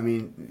cover. I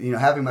mean,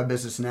 having my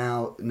business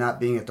now, not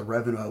being at the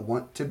revenue I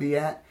want to be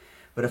at,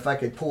 but if I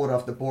could pull it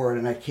off the board,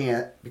 and I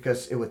can't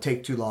because it would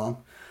take too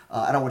long.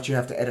 I don't want you to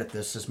have to edit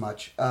this as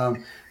much.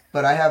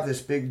 But I have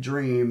this big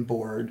dream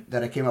board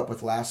that I came up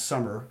with last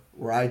summer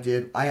where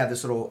I have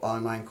this little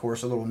online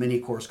course, a little mini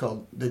course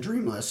called The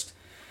Dream List.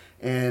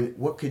 And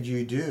what could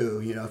you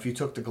do, if you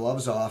took the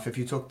gloves off, if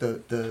you took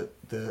the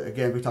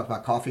again, we talked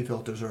about coffee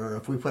filters, or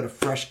if we put a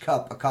fresh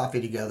cup of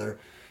coffee together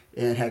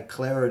and had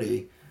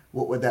clarity,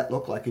 what would that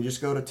look like? And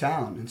just go to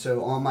town. And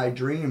so on my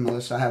dream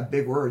list, I have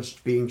big words: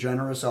 being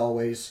generous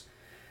always,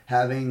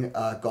 having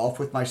golf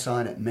with my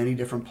son at many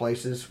different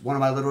places. One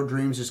of my little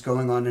dreams is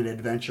going on an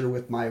adventure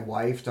with my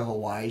wife to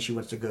Hawaii. She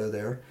wants to go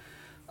there.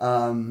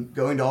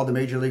 Going to all the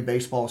Major League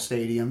Baseball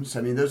stadiums. I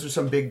mean, those are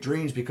some big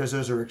dreams because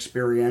those are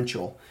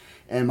experiential.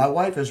 And my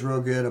wife is real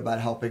good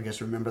about helping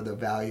us remember the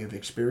value of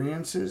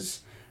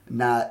experiences,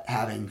 not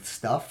having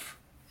stuff.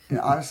 And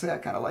honestly, I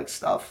kind of like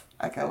stuff.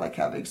 I kind of like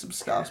having some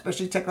stuff,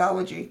 especially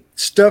technology.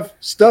 Stuff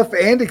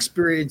and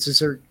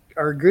experiences are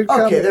a good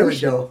combination. Okay, there we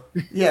go.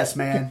 Yes,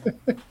 man.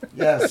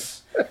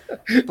 Yes.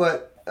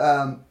 But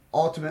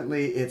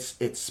ultimately, it's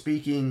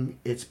speaking,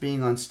 it's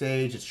being on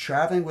stage, it's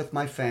traveling with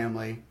my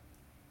family,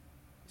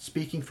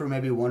 speaking for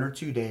maybe 1 or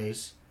 2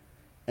 days,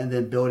 and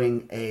then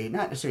building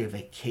not necessarily a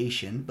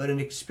vacation, but an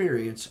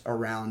experience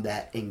around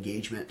that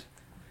engagement.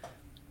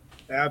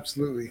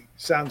 Absolutely.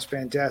 Sounds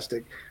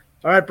fantastic.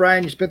 All right,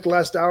 Brian, you spent the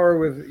last hour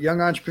with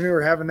Young Entrepreneur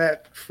having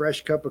that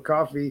fresh cup of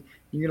coffee.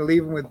 You're going to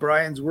leave them with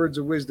Brian's words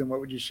of wisdom. What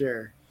would you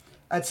share?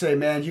 I'd say,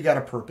 man, you got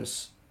a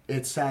purpose.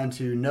 It's time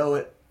to know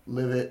it,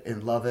 live it,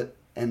 and love it.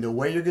 And the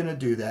way you're going to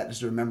do that is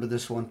to remember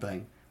this one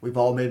thing. We've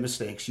all made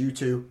mistakes. You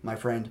too, my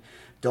friend.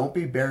 Don't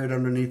be buried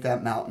underneath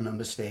that mountain of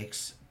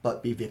mistakes.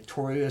 but be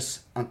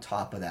victorious on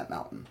top of that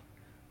mountain.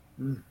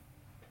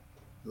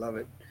 Love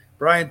it.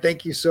 Brian,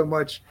 thank you so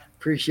much.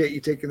 Appreciate you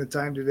taking the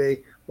time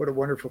today. What a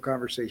wonderful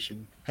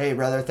conversation. Hey,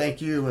 brother,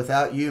 thank you.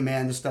 Without you,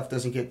 man, this stuff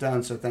doesn't get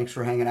done. So thanks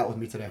for hanging out with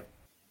me today.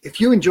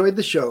 If you enjoyed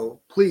the show,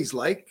 please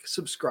like,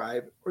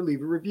 subscribe, or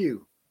leave a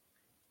review.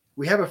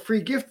 We have a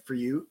free gift for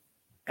you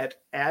at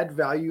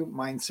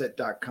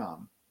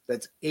addvaluemindset.com.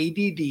 That's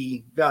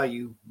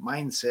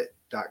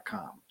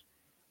addvaluemindset.com.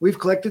 We've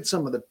collected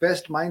some of the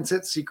best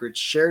mindset secrets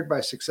shared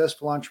by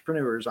successful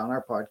entrepreneurs on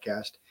our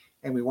podcast,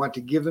 and we want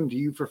to give them to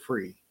you for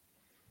free.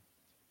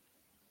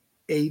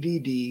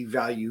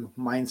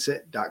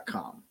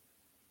 addvaluemindset.com.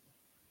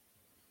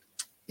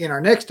 In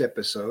our next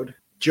episode,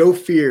 Joe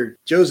Feard.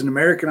 Joe's an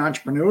American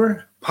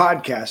entrepreneur,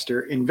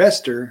 podcaster,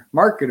 investor,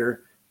 marketer,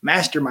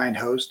 mastermind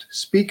host,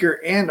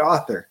 speaker, and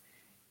author.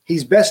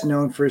 He's best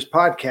known for his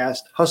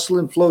podcast, Hustle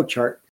and Flowchart,